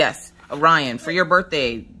 Yes, Orion, for your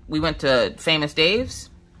birthday, we went to Famous Dave's.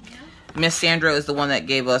 Yeah. Miss Sandra is the one that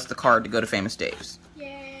gave us the card to go to Famous Dave's.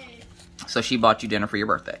 Yay. So she bought you dinner for your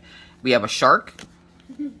birthday. We have a shark.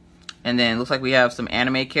 And then it looks like we have some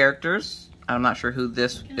anime characters. I'm not sure who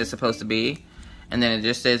this is supposed to be. And then it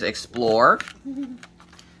just says explore.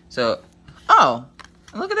 So, oh,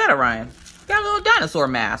 look at that, Orion. Got a little dinosaur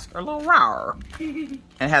mask, or a little rawr. And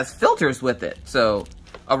it has filters with it. So,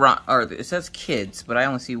 or it says kids, but I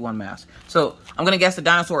only see one mask. So, I'm going to guess the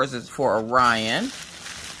dinosaurs is for Orion.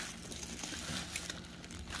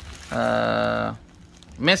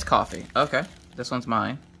 Miss Coffee. Okay, this one's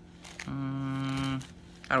mine.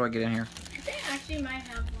 How do I get in here? I think I actually might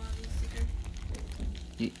have one of these stickers.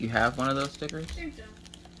 You have one of those stickers? I think so.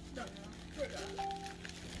 Don't know. Forgot.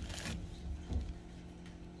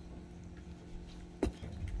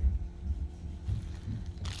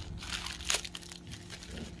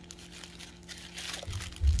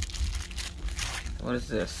 What is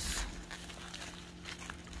this?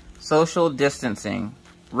 Social distancing,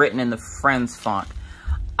 written in the Friends font.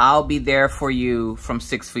 I'll be there for you from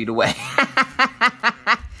 6 feet away.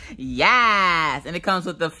 Yes! And it comes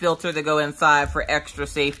with the filter to go inside for extra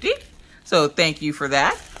safety. So thank you for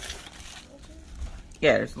that.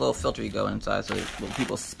 Yeah, there's a little filter you go inside so when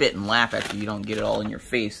people spit and laugh at you, you don't get it all in your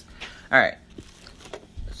face. Alright.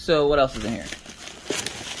 So what else is in here?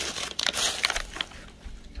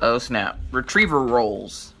 Oh snap. Retriever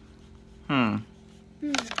rolls. What?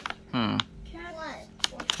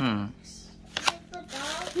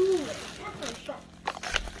 Ooh, pepper sharks.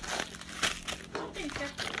 I think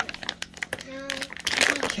pepper. No.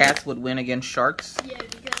 Cats would win against sharks. Yeah,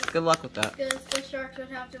 because Good luck with that. the sharks would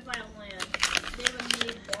have to find land. They would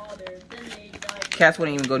need water. Then they'd die. cats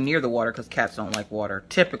wouldn't even go near the water because cats don't like water.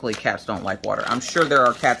 Typically, cats don't like water. I'm sure there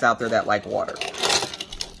are cats out there that like water.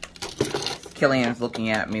 Killian's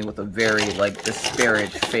looking at me with a very, like,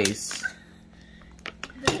 disparaged face.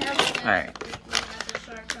 Alright.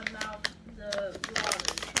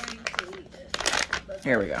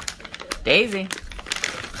 Here we go. Daisy.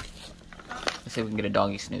 Let's see if we can get a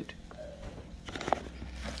doggy snoot.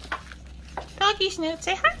 Doggy snoot.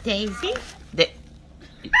 Say hi, Daisy.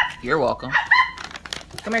 You're welcome.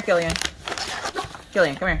 Come here, Killian.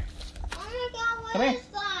 Killian, come here. Oh my God, what Come here. is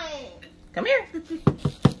that? Come here.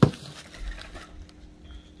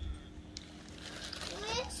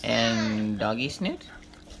 What's And doggy snoot.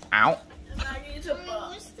 Ow.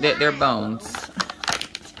 that? They're bones.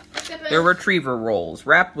 They're retriever rolls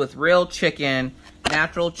wrapped with real chicken.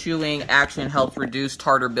 Natural chewing action helps reduce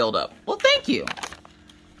tartar buildup. Well, thank you.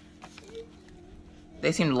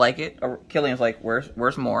 They seem to like it. Killian's like,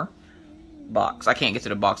 where's more? Box. I can't get to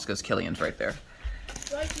the box because Killian's right there.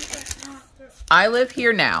 I live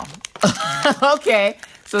here now. Okay.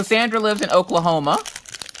 So Sandra lives in Oklahoma.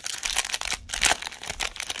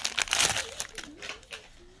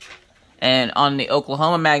 And on the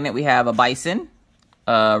Oklahoma magnet, we have a bison,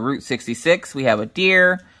 Route 66. We have a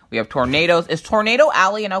deer. We have tornadoes. Is Tornado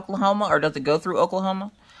Alley in Oklahoma, or does it go through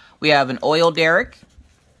Oklahoma? We have an oil derrick.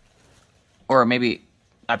 Or maybe,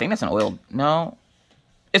 I think that's an oil, no.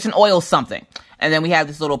 It's an oil something. And then we have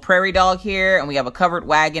this little prairie dog here, and we have a covered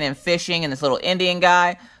wagon and fishing, and this little Indian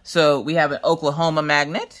guy. So we have an Oklahoma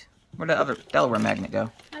magnet. Where'd the other Delaware magnet go?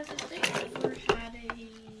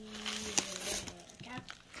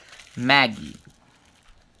 Maggie.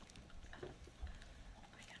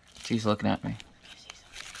 She's looking at me.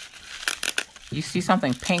 You see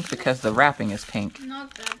something pink because the wrapping is pink.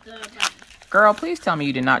 Not that, Girl, please tell me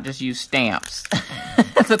you did not just use stamps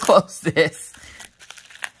to close this.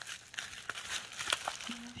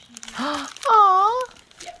 Aww.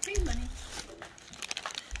 Yeah, pink bunny.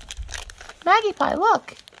 Maggie Pie,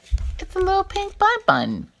 look. It's a little pink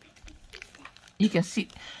bun. You can see.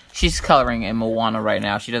 She's coloring in Moana right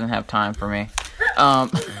now. She doesn't have time for me. Oh,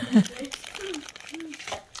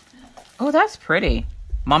 that's pretty.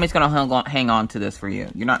 Mommy's going to hang on to this for you.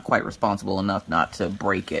 You're not quite responsible enough not to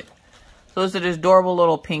break it. So is it this adorable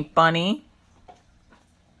little pink bunny?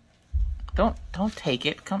 Don't take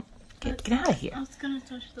it. Come, get out of here. I was going to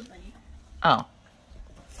touch the bunny. Oh.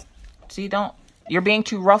 See, you're being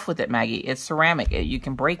too rough with it, Maggie. It's ceramic. You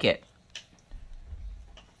can break it.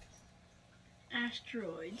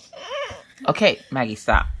 Asteroids. Okay, Maggie,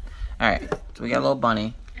 stop. All right, so we got a little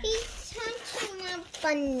bunny. He's touching a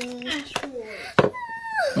bunny. Asteroids.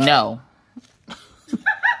 No. I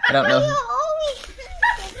don't know. You always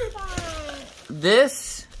touch the bunny.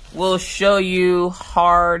 This will show you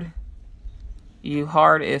hard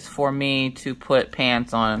is for me to put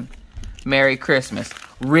pants on. Merry Christmas.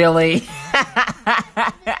 Really?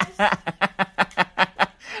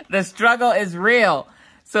 The struggle is real.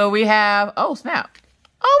 So we have, oh snap.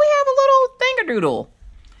 Oh, we have a little thingadoodle.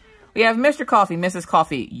 We have Mr. Coffee, Mrs.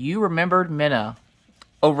 Coffee. You remembered Minna.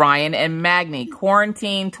 Orion and Magni.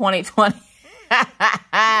 Quarantine 2020.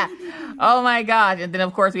 Oh my gosh. And then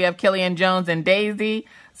of course we have Killian Jones and Daisy.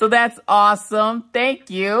 So that's awesome. Thank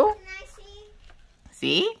you. Can I see?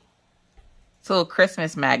 See? It's a little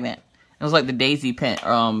Christmas magnet. It was like the Daisy pen,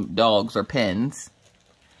 dogs or pins.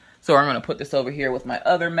 So I'm going to put this over here with my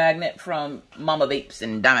other magnet from Mama Vapes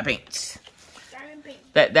and Diamond Paints.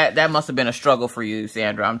 That must have been a struggle for you,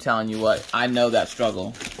 Sandra. I'm telling you what. I know that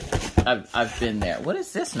struggle. I've been there. What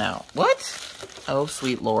is this now? What? Oh,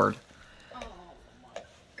 sweet Lord. Oh my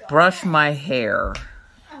God. Brush my hair.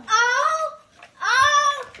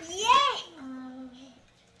 Yeah.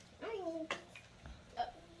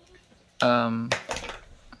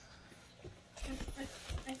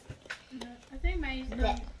 I think Maggie's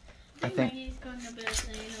done. I think Maggie's gotten a bit of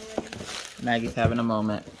saying already. Maggie's having a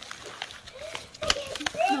moment.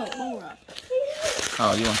 No, bubble wrap.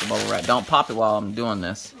 Oh, you want the bubble wrap. Don't pop it while I'm doing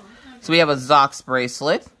this. So we have a Zox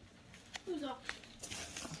bracelet. Who's up?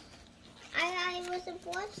 I thought it was a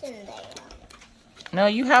brush in there. No,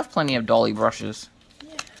 you have plenty of dolly brushes.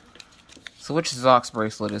 Yeah. So which Zox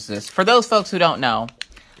bracelet is this? For those folks who don't know,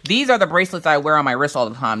 these are the bracelets I wear on my wrist all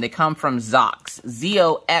the time. They come from Zox,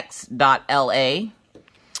 ZOX.LA.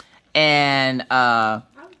 And I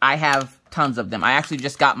have tons of them. I actually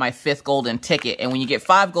just got my 5th golden ticket. And when you get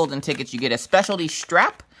 5 golden tickets, you get a specialty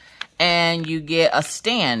strap. And you get a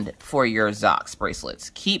stand for your Zox bracelets.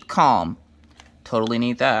 Keep calm. Totally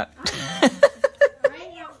need that. How'd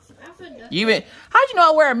you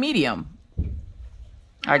know I wear a medium?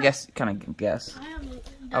 I guess, kind of guess.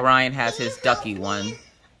 Orion has his ducky one.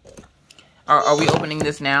 Are we opening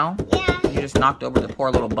this now? Yeah. You just knocked over the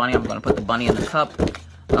poor little bunny. I'm going to put the bunny in the cup.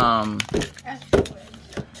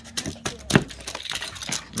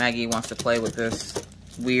 Maggie wants to play with this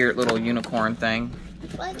weird little unicorn thing.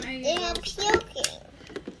 But they're puking.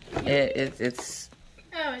 It's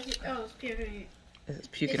puking. It's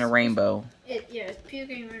puking a rainbow. It's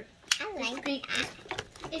puking. I like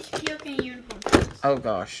It's puking unicorn. Oh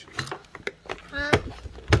gosh. No.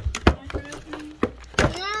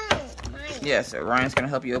 Yes, Ryan's gonna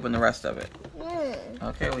help you open the rest of it. Mm.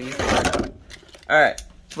 Okay, well you can try it out. Alright,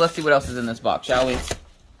 so let's see what else is in this box, shall we?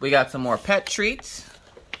 We got some more pet treats.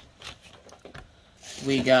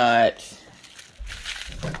 We got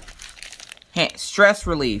stress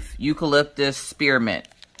relief, eucalyptus spearmint.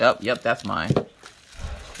 Oh, yep, that's mine.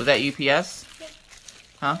 Was that UPS?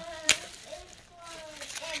 Huh?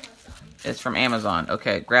 It's from Amazon.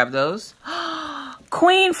 Okay, grab those.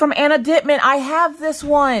 Queen from Anna Dittman. I have this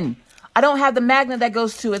one. I don't have the magnet that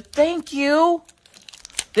goes to it. Thank you.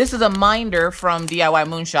 This is a minder from DIY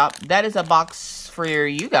Moon Shop. That is a box for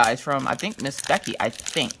you guys from, I think, Miss Becky. I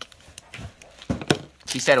think.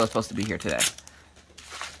 She said it was supposed to be here today.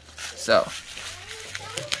 So.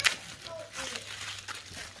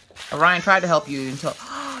 Ryan tried to help you until...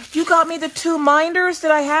 You got me the 2 minders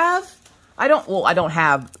that I have? I don't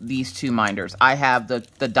have these 2 minders. I have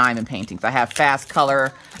the diamond paintings. I have fast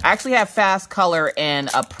color. I actually have fast color in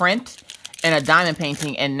a print, in a diamond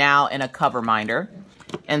painting, and now in a cover minder.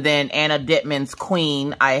 And then Anna Dittman's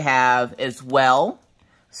Queen I have as well.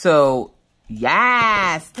 So,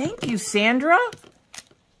 yes. Thank you, Sandra.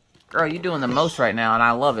 Girl, you're doing the most right now, and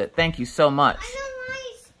I love it. Thank you so much. I know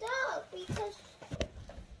my stuff because...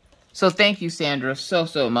 So thank you, Sandra,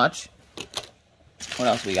 so much. What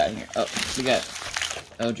else we got here? Oh, we got...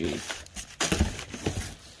 Oh, geez.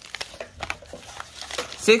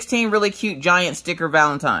 16 really cute giant sticker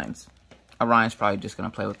Valentines. Orion's probably just going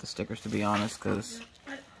to play with the stickers, to be honest, because...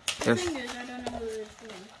 The thing is, I don't know who this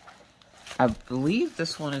is. I believe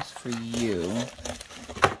this one is for you.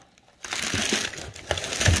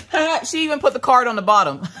 She even put the card on the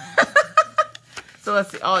bottom. So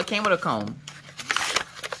let's see. Oh, it came with a comb.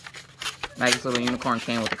 Maggie's little unicorn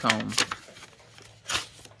came with a comb.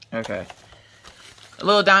 Okay. A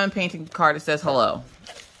little diamond painting card that says hello.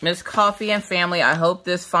 Miss Coffee and family, I hope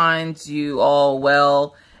this finds you all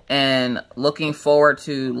well and looking forward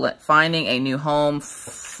to finding a new home.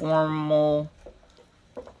 Formal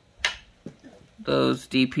those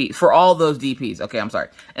DPs. For all those DPs. Okay, I'm sorry.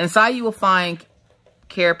 Inside you will find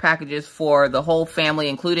care packages for the whole family,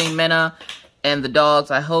 including Minna and the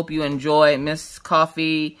dogs. I hope you enjoy. Miss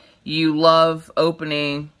Coffee, you love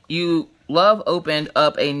opened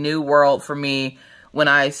up a new world for me when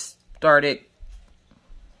I started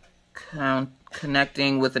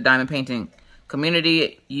connecting with the diamond painting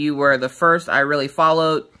community. You were the first I really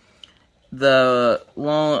followed. The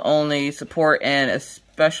only support and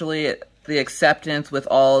especially the acceptance with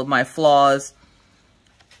all of my flaws,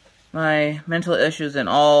 my mental issues and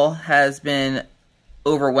all has been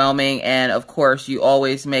overwhelming. And of course, you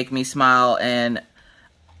always make me smile and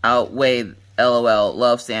outweigh LOL.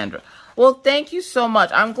 Love, Sandra. Well, thank you so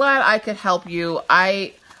much. I'm glad I could help you.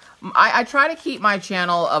 I try to keep my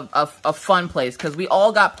channel a fun place because we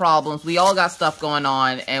all got problems. We all got stuff going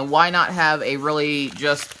on. And why not have a really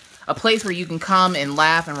just a place where you can come and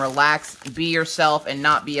laugh and relax, be yourself and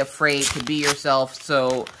not be afraid to be yourself.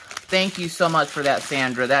 So thank you so much for that,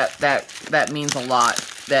 Sandra. That means a lot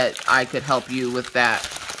that I could help you with that.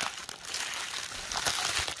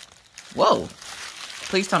 Whoa.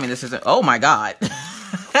 Please tell me this isn't... Oh, my God.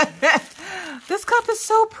 This cup is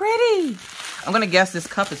so pretty. I'm going to guess this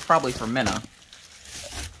cup is probably for Minna.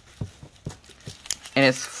 And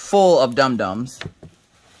it's full of dum-dums.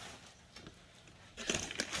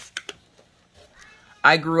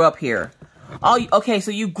 I grew up here. Oh, okay, so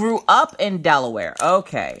you grew up in Delaware.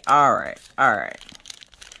 Okay, all right.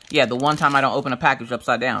 Yeah, the one time I don't open a package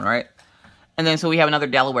upside down, right? And then so we have another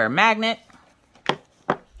Delaware magnet.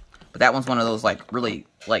 But that one's one of those, like, really,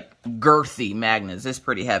 like, girthy magnets. It's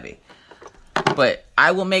pretty heavy. But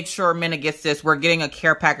I will make sure Minna gets this. We're getting a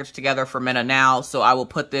care package together for Minna now. So I will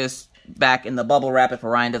put this back in the bubble wrap if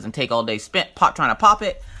Orion doesn't take all day trying to pop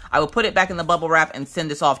it. I will put it back in the bubble wrap and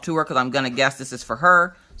send this off to her because I'm going to guess this is for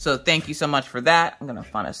her. So thank you so much for that. I'm going to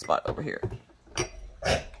find a spot over here.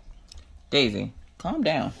 Daisy, calm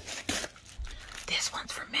down. This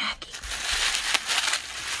one's for Maggie.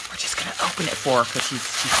 We're just going to open it for her because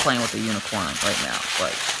she's playing with the unicorn right now.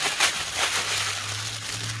 Like,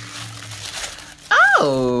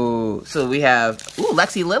 oh, so we have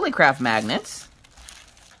Lexi Lilycraft magnets.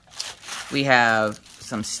 We have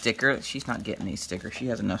some stickers. She's not getting these stickers. She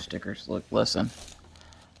has enough stickers. Look, listen.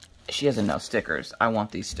 She has enough stickers. I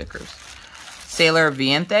want these stickers. Sailor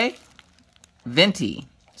Venti.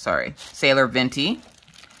 Sorry. Sailor Venti.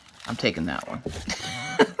 I'm taking that one.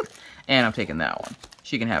 And I'm taking that one.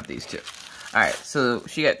 She can have these too. Alright, so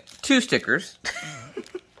she got 2 stickers.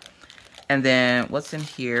 And then, what's in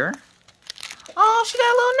here? Oh, she got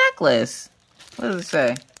a little necklace. What does it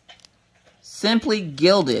say? Simply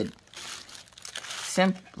Gilded.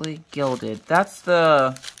 Simply Gilded. That's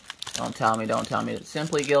the... Don't tell me.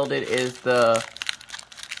 Simply Gilded is the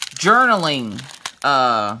journaling.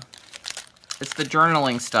 It's the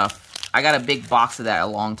journaling stuff. I got a big box of that a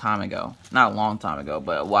long time ago. Not a long time ago,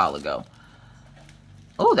 but a while ago.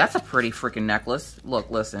 Oh, that's a pretty freaking necklace. Look,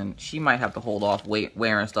 listen. She might have to hold off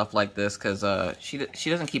wearing stuff like this because she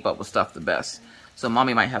doesn't keep up with stuff the best. So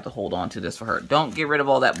mommy might have to hold on to this for her. Don't get rid of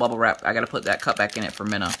all that bubble wrap. I got to put that cut back in it for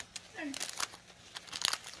Minna.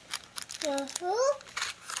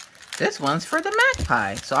 This one's for the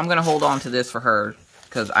magpie. So I'm going to hold on to this for her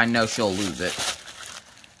because I know she'll lose it.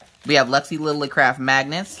 We have Lexi Lily Craft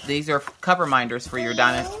magnets. These are cover minders for your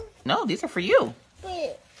diamond. No, these are for you.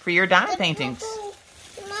 For your diamond paintings.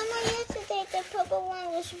 Mama, yesterday the purple one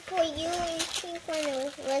was for you and the pink one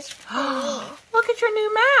was for me. Look at your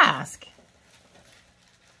new mask.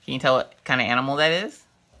 Can you tell what kind of animal that is?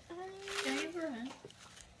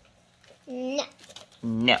 No.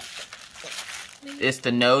 No. It's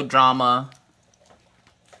the no drama.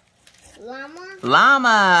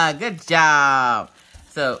 Llama. Good job.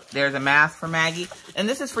 So there's a mask for Maggie. And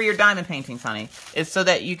this is for your diamond paintings, honey. It's so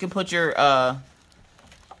that you can put your,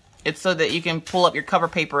 it's so that you can pull up your cover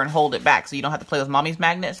paper and hold it back so you don't have to play with mommy's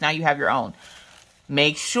magnets. Now you have your own.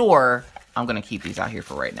 Make sure, I'm going to keep these out here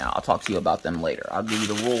for right now. I'll talk to you about them later. I'll give you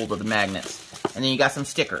the rules of the magnets. And then you got some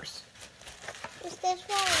stickers. Is this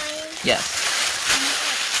one? Yes.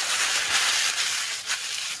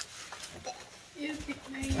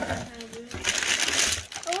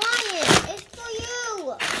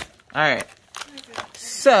 Alright,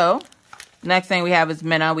 so next thing we have is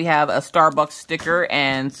Minna. We have a Starbucks sticker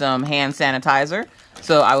and some hand sanitizer.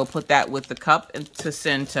 So I will put that with the cup to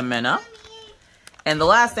send to Minna. And the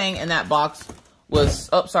last thing in that box was,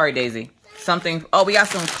 oh, sorry, Daisy. Something, oh, we got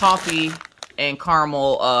some coffee and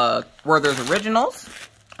caramel Werther's Originals.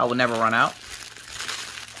 I will never run out.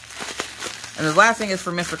 And the last thing is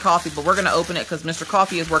for Mr. Coffee, but we're going to open it because Mr.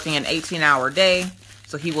 Coffee is working an 18-hour day.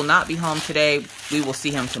 So he will not be home today. We will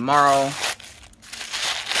see him tomorrow.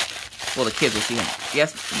 Well, the kids will see him.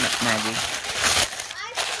 Yes, Maggie?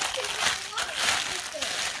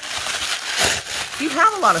 You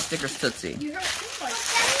have a lot of stickers, Tootsie. You have 2 like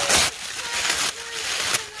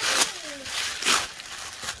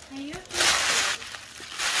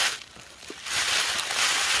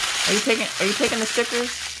Are you taking the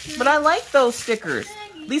stickers? But I like those stickers.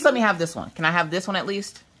 At least let me have this one. Can I have this one at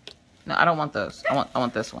least? No, I don't want those. I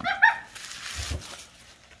want this one.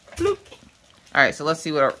 Bloop. All right, so let's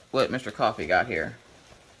see what Mr. Coffee got here.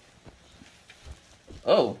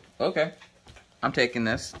 Oh, okay. I'm taking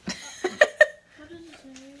this.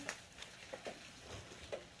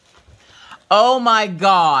 Oh my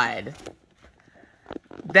God.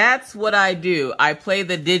 That's what I do. I play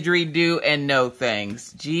the didgeridoo and know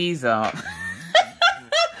things. Jeez.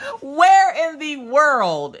 Where in the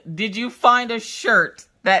world did you find a shirt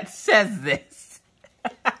that says this?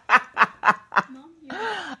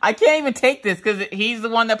 I can't even take this because he's the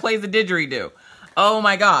one that plays the didgeridoo. Oh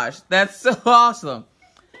my gosh, that's so awesome.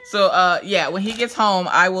 So yeah, when he gets home,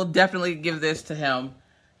 I will definitely give this to him.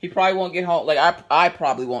 He probably won't get home. Like I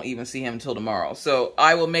probably won't even see him until tomorrow. So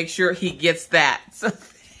I will make sure he gets that. So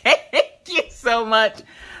thank you so much,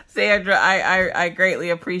 Sandra. I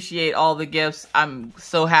greatly appreciate all the gifts. I'm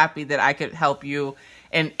so happy that I could help you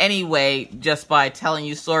in any way just by telling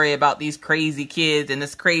you story about these crazy kids and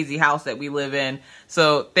this crazy house that we live in.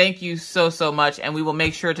 So thank you so much. And we will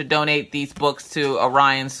make sure to donate these books to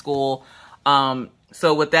Orion's school.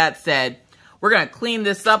 So with that said, we're going to clean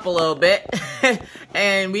this up a little bit.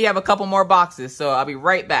 And we have a couple more boxes. So I'll be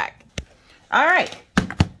right back. All right.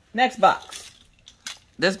 Next box.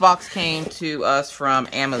 This box came to us from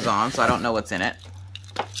Amazon, so I don't know what's in it.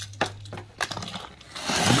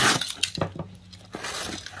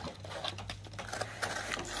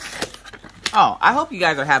 Oh, I hope you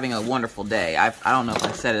guys are having a wonderful day. I don't know if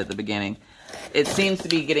I said it at the beginning. It seems to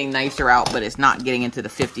be getting nicer out, but it's not getting into the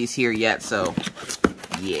 50s here yet, so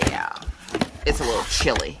yeah. It's a little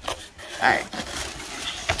chilly. Alright.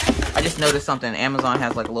 I just noticed something. Amazon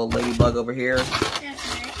has like a little ladybug over here. Yeah,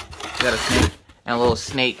 You got a snake. And a little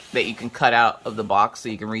snake that you can cut out of the box so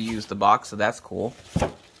you can reuse the box, so that's cool.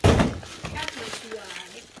 that's what you are.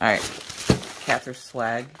 Alright. Cats are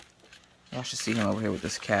swag. Y'all should see him over here with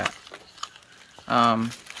this cat.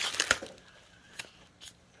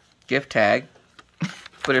 Gift tag.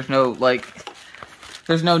 But there's no, like,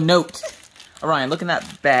 there's no note. Orion, look in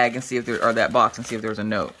that bag and see if there, or that box and see if there's a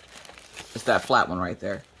note. It's that flat one right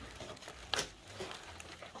there.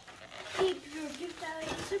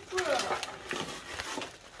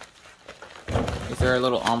 Is there a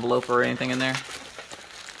little envelope or anything in there?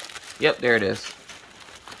 Yep, there it is.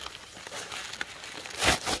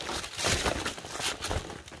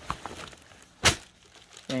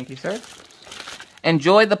 Thank you, sir.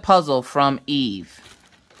 Enjoy the puzzle from Eve.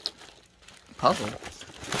 Puzzle?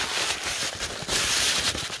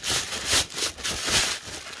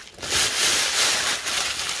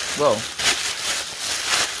 Whoa.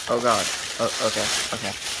 Oh, God. Oh, okay.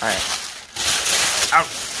 Okay. All right. Ow.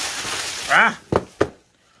 Ah.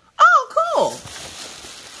 Oh, cool.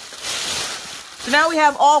 So now we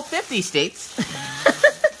have all 50 states.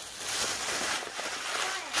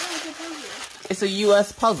 It's a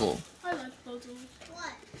U.S. puzzle. I like puzzles.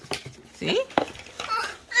 What? See? I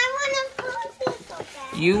want a puzzle.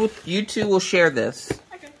 You two will share this.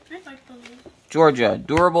 Okay, I like puzzles. Georgia,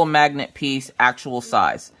 durable magnet piece, actual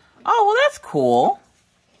size. Oh, well, that's cool.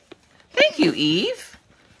 Thank you, Eve.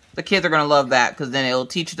 The kids are going to love that because then it'll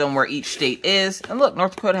teach them where each state is. And look,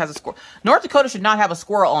 North Dakota has a squirrel. North Dakota should not have a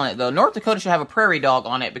squirrel on it, though. North Dakota should have a prairie dog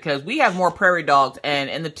on it because we have more prairie dogs. And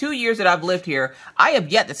in the 2 years that I've lived here, I have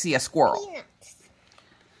yet to see a squirrel. Peanuts.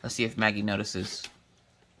 Let's see if Maggie notices.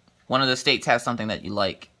 One of the states has something that you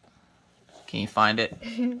like. Can you find it?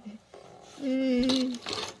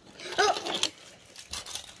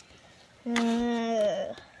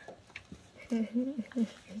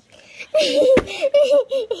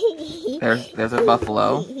 There's a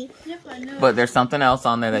buffalo. Yep, I know. But there's something else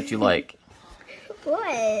on there that you like.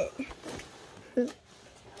 What? I'll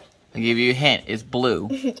give you a hint. It's blue.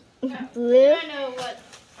 Blue? I know what.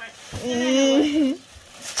 I know what.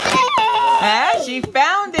 Ah, she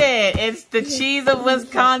found it. It's the cheese of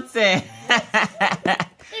Wisconsin.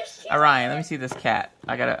 Orion, let me see this cat.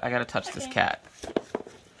 I gotta touch this cat.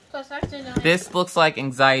 Plus, actually, no. This looks like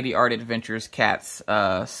Anxiety Art Adventures cats,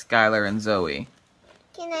 Skylar and Zoe.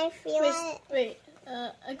 Can I feel it? Wait,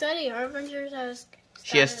 Anxiety Art Adventures has...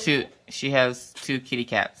 She has two kitty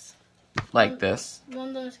cats. Like this. One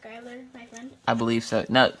of them is Skylar, my friend. I believe so.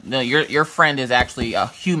 No, your friend is actually a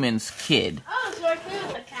human's kid. Oh, so I play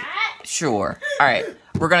with a cat? Sure. All right.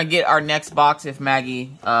 We're going to get our next box if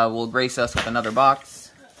Maggie will grace us with another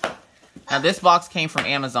box. Now, this box came from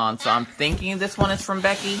Amazon, so I'm thinking this one is from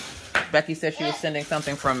Becky. Becky said she was sending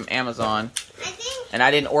something from Amazon. And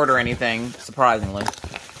I didn't order anything, surprisingly.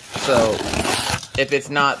 So, if it's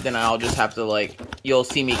not, then I'll just have to, like, you'll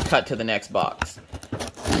see me cut to the next box.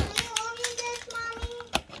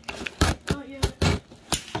 Oh, yeah.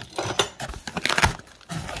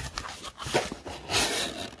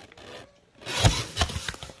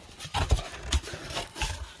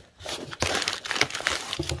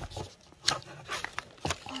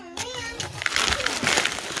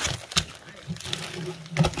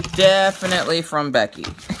 Definitely from Becky.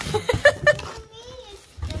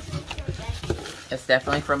 It's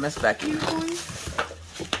definitely from Miss Becky.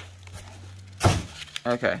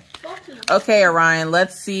 Okay. Okay, Orion,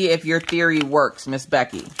 let's see if your theory works, Miss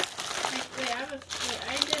Becky. Wait, I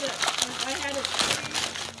had it.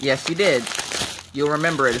 Yes, you did. You'll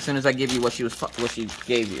remember it as soon as I give you what she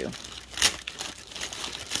gave you.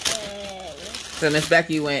 So Miss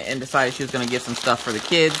Becky went and decided she was going to get some stuff for the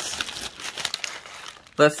kids.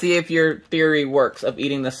 Let's see if your theory works of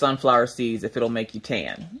eating the sunflower seeds, if it'll make you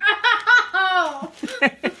tan. Oh!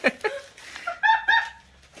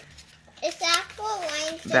 Is that for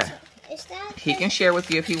wine? Is that He can share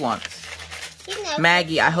with you if he wants. You know,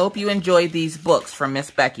 Maggie, I hope you enjoyed these books from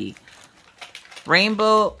Miss Becky.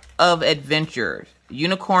 Rainbow of Adventure,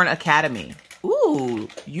 Unicorn Academy. Ooh,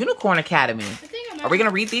 Unicorn Academy. Are we going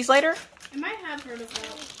to read these later? I might have heard of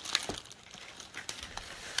that.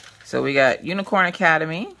 So we got Unicorn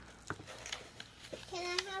Academy. Can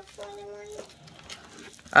I have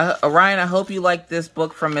one? Orion, I hope you like this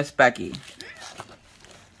book from Miss Becky.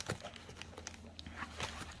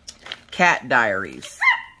 Cat Diaries.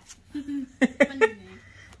 Let's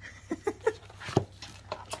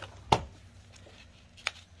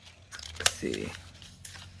see.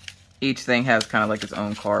 Each thing has kind of like its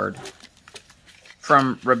own card.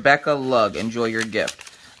 From Rebecca Lugg, enjoy your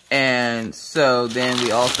gift. And so then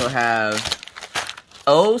we also have,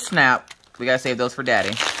 oh snap, we gotta save those for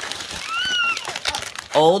Daddy.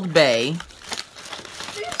 Old Bay.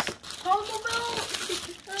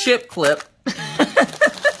 Chip Clip.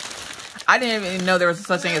 I didn't even know there was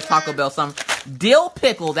such thing as Taco Bell. Some dill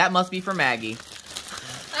pickle. That must be for Maggie.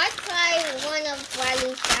 I tried one of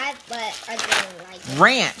Riley's that, but I didn't like it.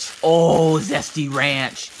 Ranch. Oh, zesty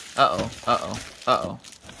ranch. Uh-oh. Uh-oh. Uh-oh.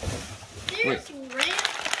 There's ranch.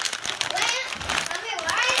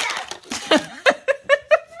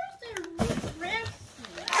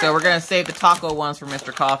 So we're going to save the taco ones for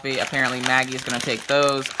Mr. Coffee. Apparently Maggie's going to take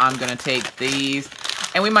those. I'm going to take these.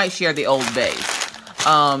 And we might share the Old Bays.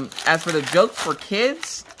 As for the jokes for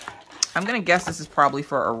kids, I'm going to guess this is probably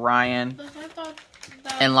for Orion.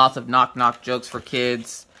 And lots of knock-knock jokes for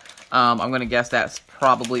kids. I'm going to guess that's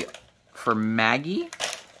probably for Maggie.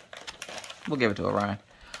 We'll give it to Orion.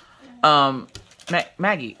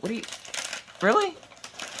 Maggie, what are you... Really?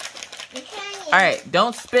 Alright,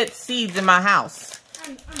 don't spit seeds in my house.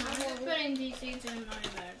 I'm just putting these seeds in my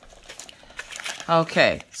bag.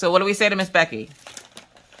 Okay, so what do we say to Miss Becky?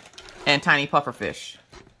 And Tiny Pufferfish.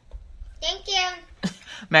 Thank you.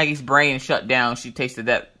 Maggie's brain shut down. She tasted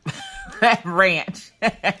that, that ranch.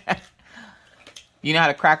 You know how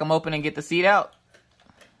to crack them open and get the seed out?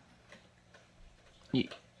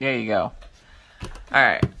 There you go.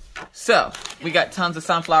 Alright, so we got tons of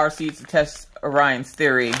sunflower seeds to test Orion's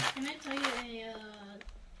theory. Can I tell you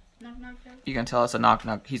a knock-knock joke? You gonna tell us a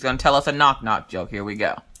knock-knock? He's gonna tell us a knock-knock joke. Here we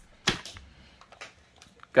go.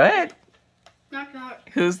 Go ahead. Knock-knock.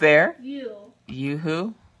 Who's there? You. You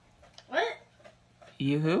who? What?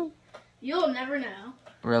 You who? You'll never know.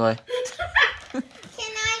 Really? Can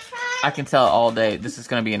I try? I can tell all day. This is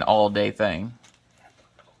gonna be an all-day thing.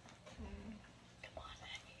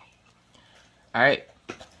 Alright.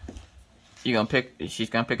 You gonna pick... She's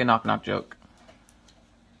gonna pick a knock-knock joke.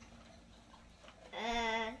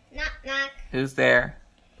 Knock-knock. Who's there?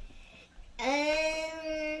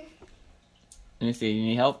 Let me see. You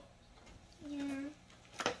need help? Yeah.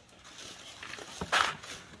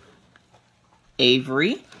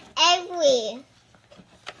 Avery? Avery.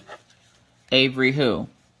 Avery who?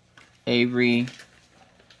 Avery...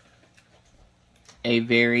 A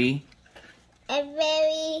very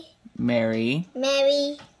merry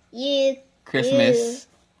you Christmas.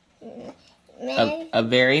 Merry A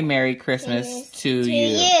very Merry Christmas to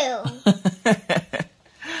you.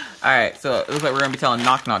 Alright, so it looks like we're going to be telling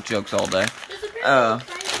knock-knock jokes all day. Trying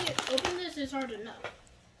to open this is hard enough.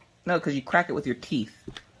 No, because you crack it with your teeth.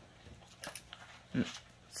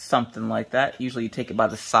 Something like that. Usually you take it by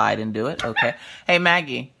the side and do it. Okay. Hey,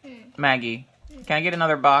 Maggie. Maggie, can I get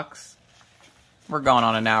another box? We're going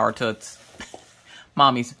on an hour till it's...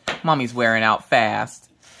 Mommy's wearing out fast.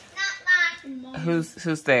 Knock-knock.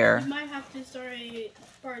 Who's there? You might have to start a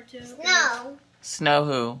part 2. Snow. Snow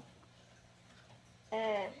who?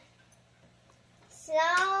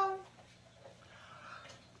 Snow.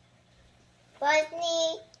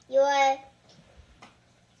 Bunny, you're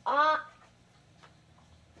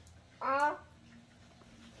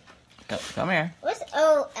Come here. What's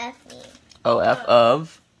O-F mean? O-F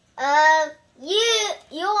of? You're.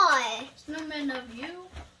 Snowman of you?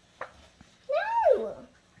 No.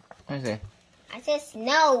 What is it? I said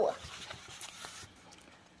snow.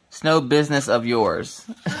 Snow business of yours.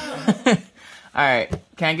 Alright.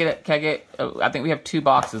 Can I get I think we have 2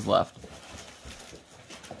 boxes left.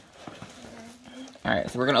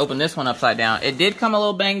 Alright, so we're going to open this one upside down. It did come a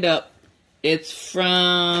little banged up. It's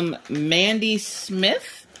from Mandy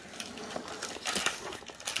Smith.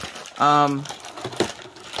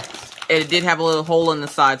 It did have a little hole in the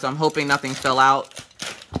side, so I'm hoping nothing fell out.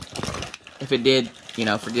 If it did, you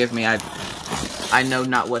know, forgive me. I know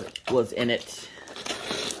not what was in it.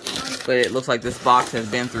 But it looks like this box has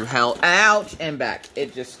been through hell. Ouch! And back.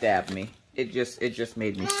 It just stabbed me. It just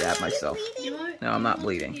made me stab myself. No, I'm not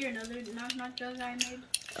bleeding. Hear another knock-knock joke I made?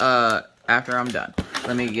 After I'm done.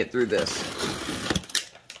 Let me get through this.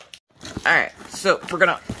 Alright, so we're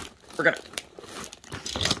gonna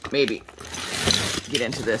maybe get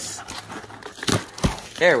into this.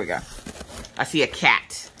 There we go. I see a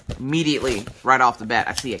cat. Immediately, right off the bat,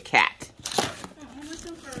 I see a cat.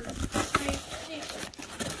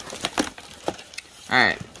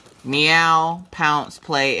 Alright. Meow, pounce,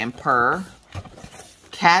 play, and purr.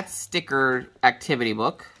 Cat sticker activity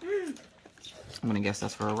book. I'm gonna guess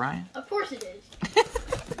that's for Orion. Of course it is.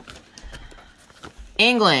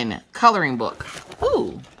 England, coloring book.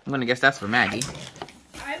 Ooh. I'm gonna guess that's for Maggie.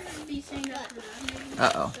 I would be saying that for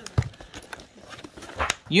that. Uh-oh.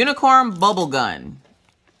 Unicorn bubble gun.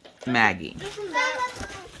 Maggie. Just from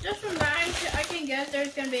that, I can guess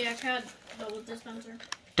there's gonna be a cat bubble dispenser.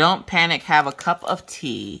 Don't panic, have a cup of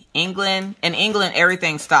tea. In England,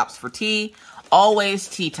 everything stops for tea. Always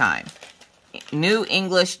tea time. New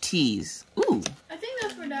English teas. Ooh. I think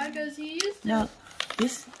that's for Dad, because he used to... No.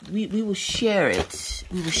 this, we will share it.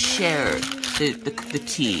 We will share the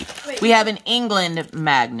tea. We have an England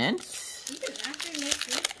magnet. You can actually make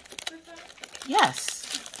this with that? Yes.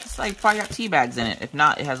 It's like probably got tea bags in it. If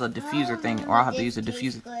not, it has a diffuser thing, or I'll have to use a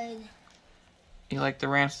diffuser. Good. You like the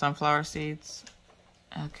ranch sunflower seeds?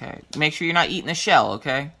 Okay. Make sure you're not eating the shell,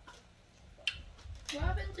 okay? What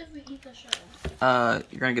happens if we eat the shell?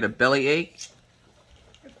 You're gonna get a bellyache.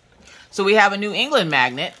 So we have a New England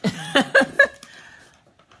magnet.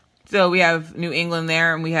 So we have New England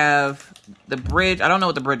there, and we have the bridge. I don't know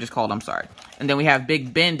what the bridge is called, I'm sorry. And then we have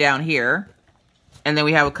Big Ben down here. And then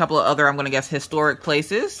we have a couple of other, I'm gonna guess, historic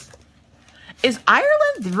places. Is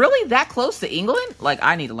Ireland really that close to England? Like,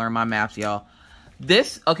 I need to learn my maps, y'all.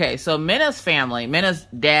 Okay, so Minna's family, Minna's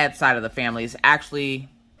dad's side of the family is actually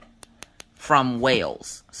from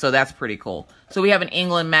Wales. So that's pretty cool. So we have an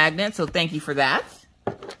England magnet, so thank you for that.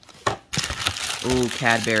 Ooh,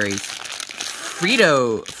 Cadbury's.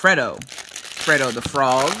 Freddo the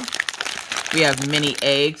frog. We have mini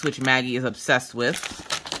eggs, which Maggie is obsessed with.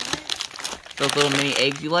 Those little mini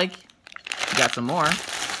eggs you like? We got some more.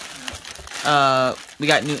 We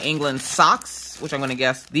got New England socks, which I'm going to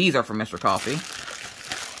guess these are for Mr. Coffee.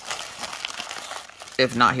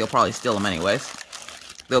 If not, he'll probably steal them anyways.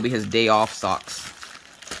 They'll be his day off socks.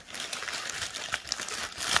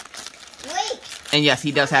 Wait. And yes,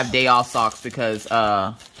 he does have day off socks because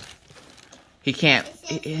he can't,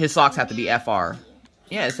 his socks have to be FR.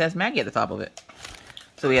 Yeah, it says Maggie at the top of it.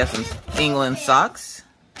 So we have some England socks.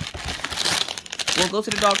 We'll go to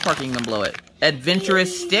the dog park and you can blow it.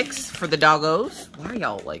 Adventurous sticks for the doggos. Why are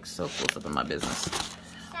y'all like so close up in my business?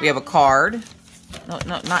 We have a card. No,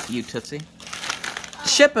 not you, Tootsie.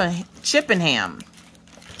 Chippenham.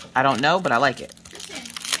 I don't know, but I like it.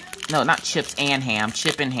 No, not chips and ham.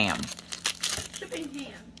 Chippenham.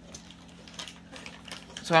 Chippenham.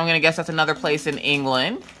 So I'm going to guess that's another place in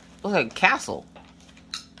England. Looks like a castle.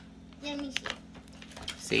 Let me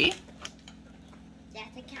see. See?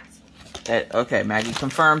 That's a castle. Okay, Maggie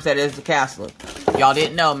confirms that it is a castle. Y'all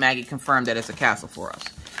didn't know, Maggie confirmed that it's a castle for us.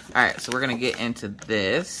 Alright, so we're going to get into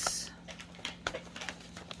this.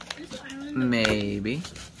 Maybe.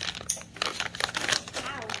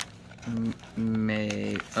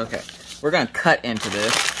 Maybe. Okay. We're going to cut into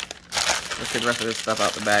this. Let's get the rest of this stuff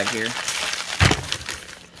out the bag here.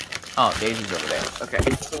 Oh, Daisy's over there. Okay.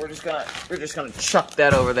 So we're just gonna chuck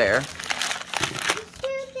that over there.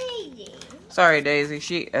 Daisy. Sorry, Daisy.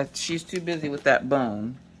 She's too busy with that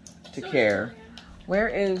bone to care. Where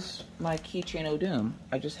is my keychain O'Doom?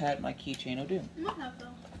 I just had my keychain O'Doom.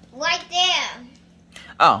 Right there.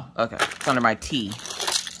 Oh, okay. It's under my T.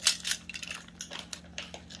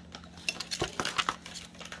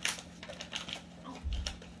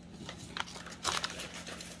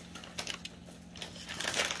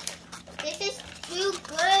 This is too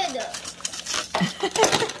good.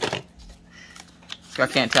 So I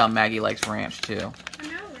can't tell Maggie likes ranch too. I'm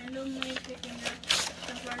now randomly picking up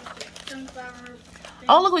sunflower thing.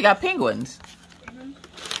 Oh, look, we got penguins.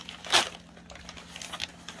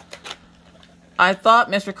 I thought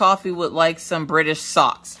Mr. Coffee would like some British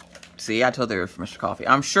socks. See, I told they were for Mr. Coffee.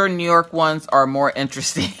 I'm sure New York ones are more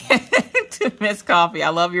interesting to Miss Coffee. I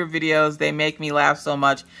love your videos. They make me laugh so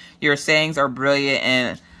much. Your sayings are brilliant,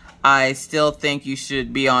 and I still think you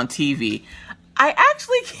should be on TV. I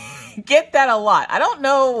actually get that a lot. I don't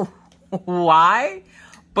know why,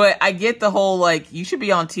 but I get the whole, like, you should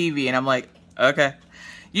be on TV, and I'm like, okay.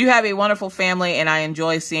 You have a wonderful family, and I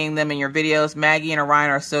enjoy seeing them in your videos. Maggie and Orion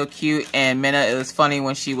are so cute, and Minna, it was funny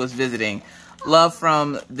when she was visiting. Love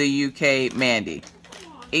from the UK, Mandy.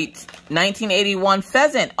 1981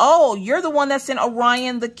 pheasant. Oh, you're the one that sent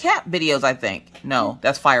Orion the cat videos, I think. No,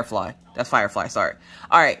 that's Firefly. That's Firefly, sorry.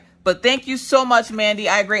 All right, but thank you so much, Mandy.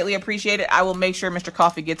 I greatly appreciate it. I will make sure Mr.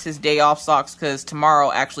 Coffee gets his day off socks because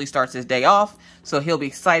tomorrow actually starts his day off. So he'll be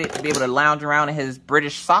excited to be able to lounge around in his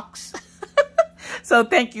British socks. So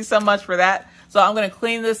thank you so much for that. So I'm going to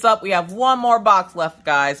clean this up. We have one more box left,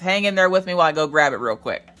 guys. Hang in there with me while I go grab it real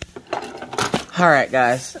quick. All right,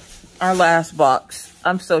 guys. Our last box.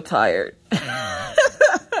 I'm so tired.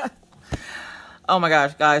 Oh my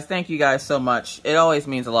gosh, guys. Thank you guys so much. It always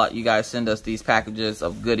means a lot. You guys send us these packages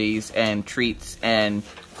of goodies and treats and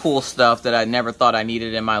cool stuff that I never thought I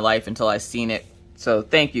needed in my life until I seen it. So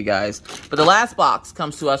thank you guys. But the last box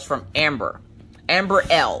comes to us from Amber. Amber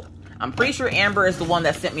L. I'm pretty sure Amber is the one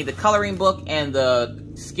that sent me the coloring book and the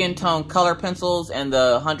skin tone color pencils and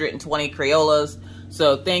the 120 Crayolas.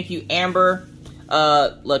 So thank you, Amber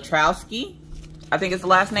Latrowski, I think it's the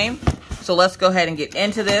last name. So let's go ahead and get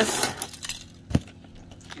into this.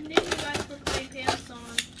 And thank you guys for putting pants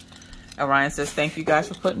on. Orion says, thank you guys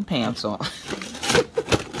for putting pants on.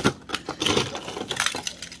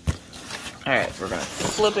 Alright, we're gonna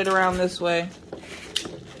flip it around this way.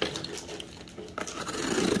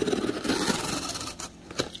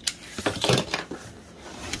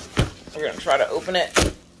 We're gonna try to open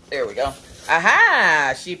it. There we go.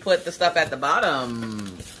 Aha! She put the stuff at the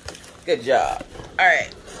bottom. Good job.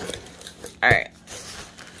 Alright. Alright.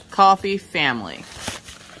 Coffee family.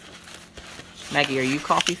 Maggie, are you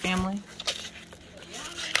coffee family?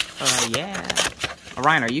 Yeah.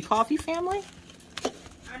 Ryan, are you coffee family?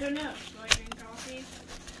 I don't know. Do I drink coffee?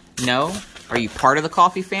 No? Are you part of the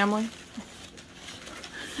coffee family?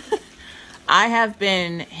 I have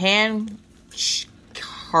been hand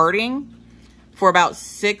charting for about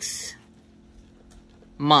 6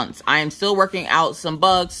 months. I am still working out some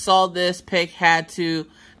bugs. Saw this pic, had to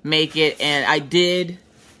make it, and I did.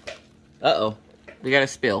 Uh-oh. We got a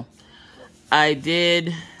spill. I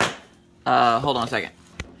did. Hold on a second.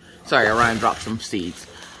 Sorry, Ryan dropped some seeds.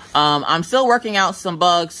 I'm still working out some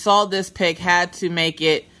bugs. Saw this pic, had to make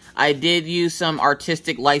it. I did use some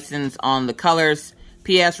artistic license on the colors.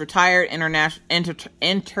 P.S. Retired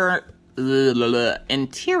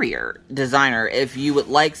interior designer. If you would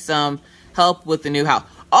like some help with the new house.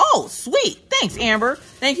 Oh, sweet. Thanks, Amber.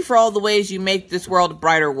 Thank you for all the ways you make this world a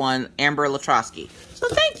brighter one, Amber Latrosky. So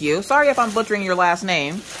thank you. Sorry if I'm butchering your last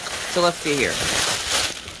name. So let's see here.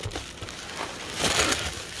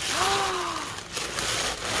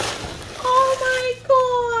 Oh my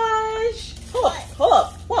gosh. Hold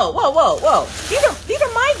up. Whoa. These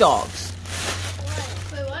are my dogs.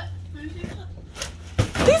 What? Wait, what? Let me see.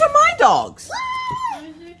 These are my dogs. Let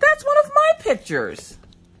me see. That's one of my pictures.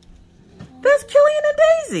 That's Killian and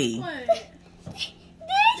Daisy. Wait.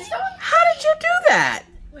 Did someone, How did you do that?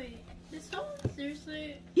 wait, did someone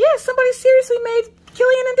seriously? Yeah, somebody seriously made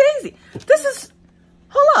Killian and Daisy. This is,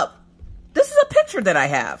 hold up. This is a picture that I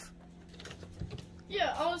have.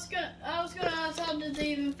 Yeah, I was gonna ask how did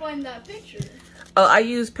they even find that picture? I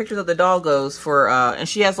use pictures of the doggos for, and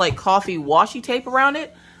she has like coffee washi tape around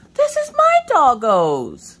it. This is my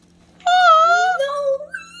doggos. Oh,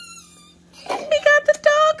 no. We got the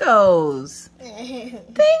doggos.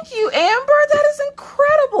 Thank you, Amber. That is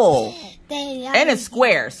incredible. And it's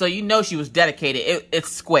square, so you know she was dedicated.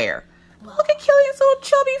 It's square. Look at Killian's little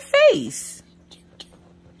chubby face.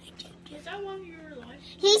 Is that one of your life?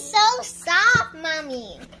 He's so soft,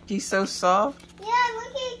 Mommy. He's so soft. Yeah,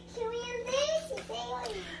 look at Killian Daisy.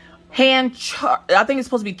 I think it's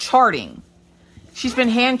supposed to be charting. She's been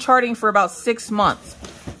hand charting for about 6 months.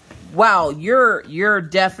 Wow, you're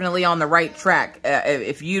definitely on the right track.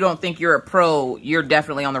 If you don't think you're a pro, you're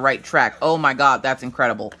definitely on the right track. Oh my God, that's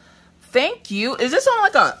incredible. Thank you. Is this on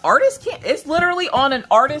like an artist It's literally on an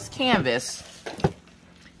artist canvas.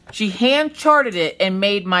 She hand charted it and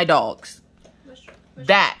made my dogs.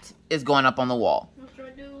 That is going up on the wall. What should I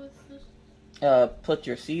do with this? Put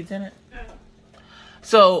your seeds in it. Oh.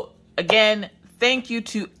 So again, thank you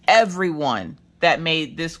to everyone that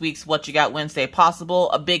made this week's What You Got Wednesday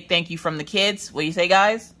possible. A big thank you from the kids. What do you say,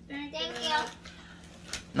 guys? Thank you.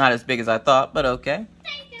 Not as big as I thought, but okay.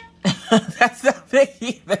 Thank you. That's not big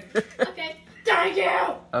either. Okay. Thank you.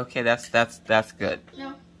 Okay, that's good.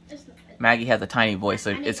 No, it's not. Maggie has a tiny voice, so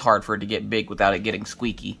it's hard for her to get big without it getting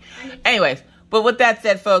squeaky. Anyways, but with that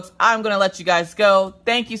said, folks, I'm going to let you guys go.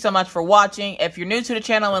 Thank you so much for watching. If you're new to the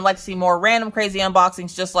channel and would like to see more random crazy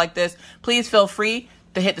unboxings just like this, please feel free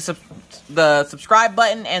to hit the subscribe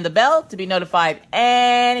button and the bell to be notified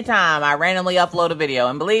anytime I randomly upload a video.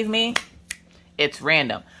 And believe me, it's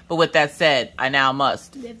random. But with that said, I now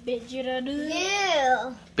must Bid you to do.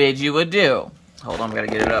 bid you adieu. Hold on, I gotta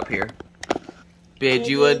get it up here. Bid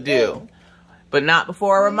you adieu. But not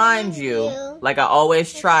before I remind you, like I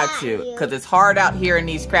always try to, because it's hard out here in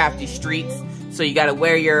these crafty streets. So you gotta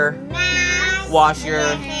wear your, wash your,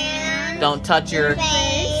 don't touch your,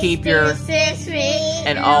 keep your,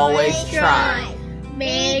 and always try.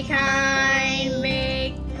 Be kind,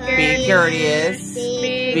 Be courteous,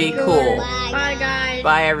 be cool. Bye, guys.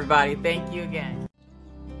 Bye, everybody. Thank you again.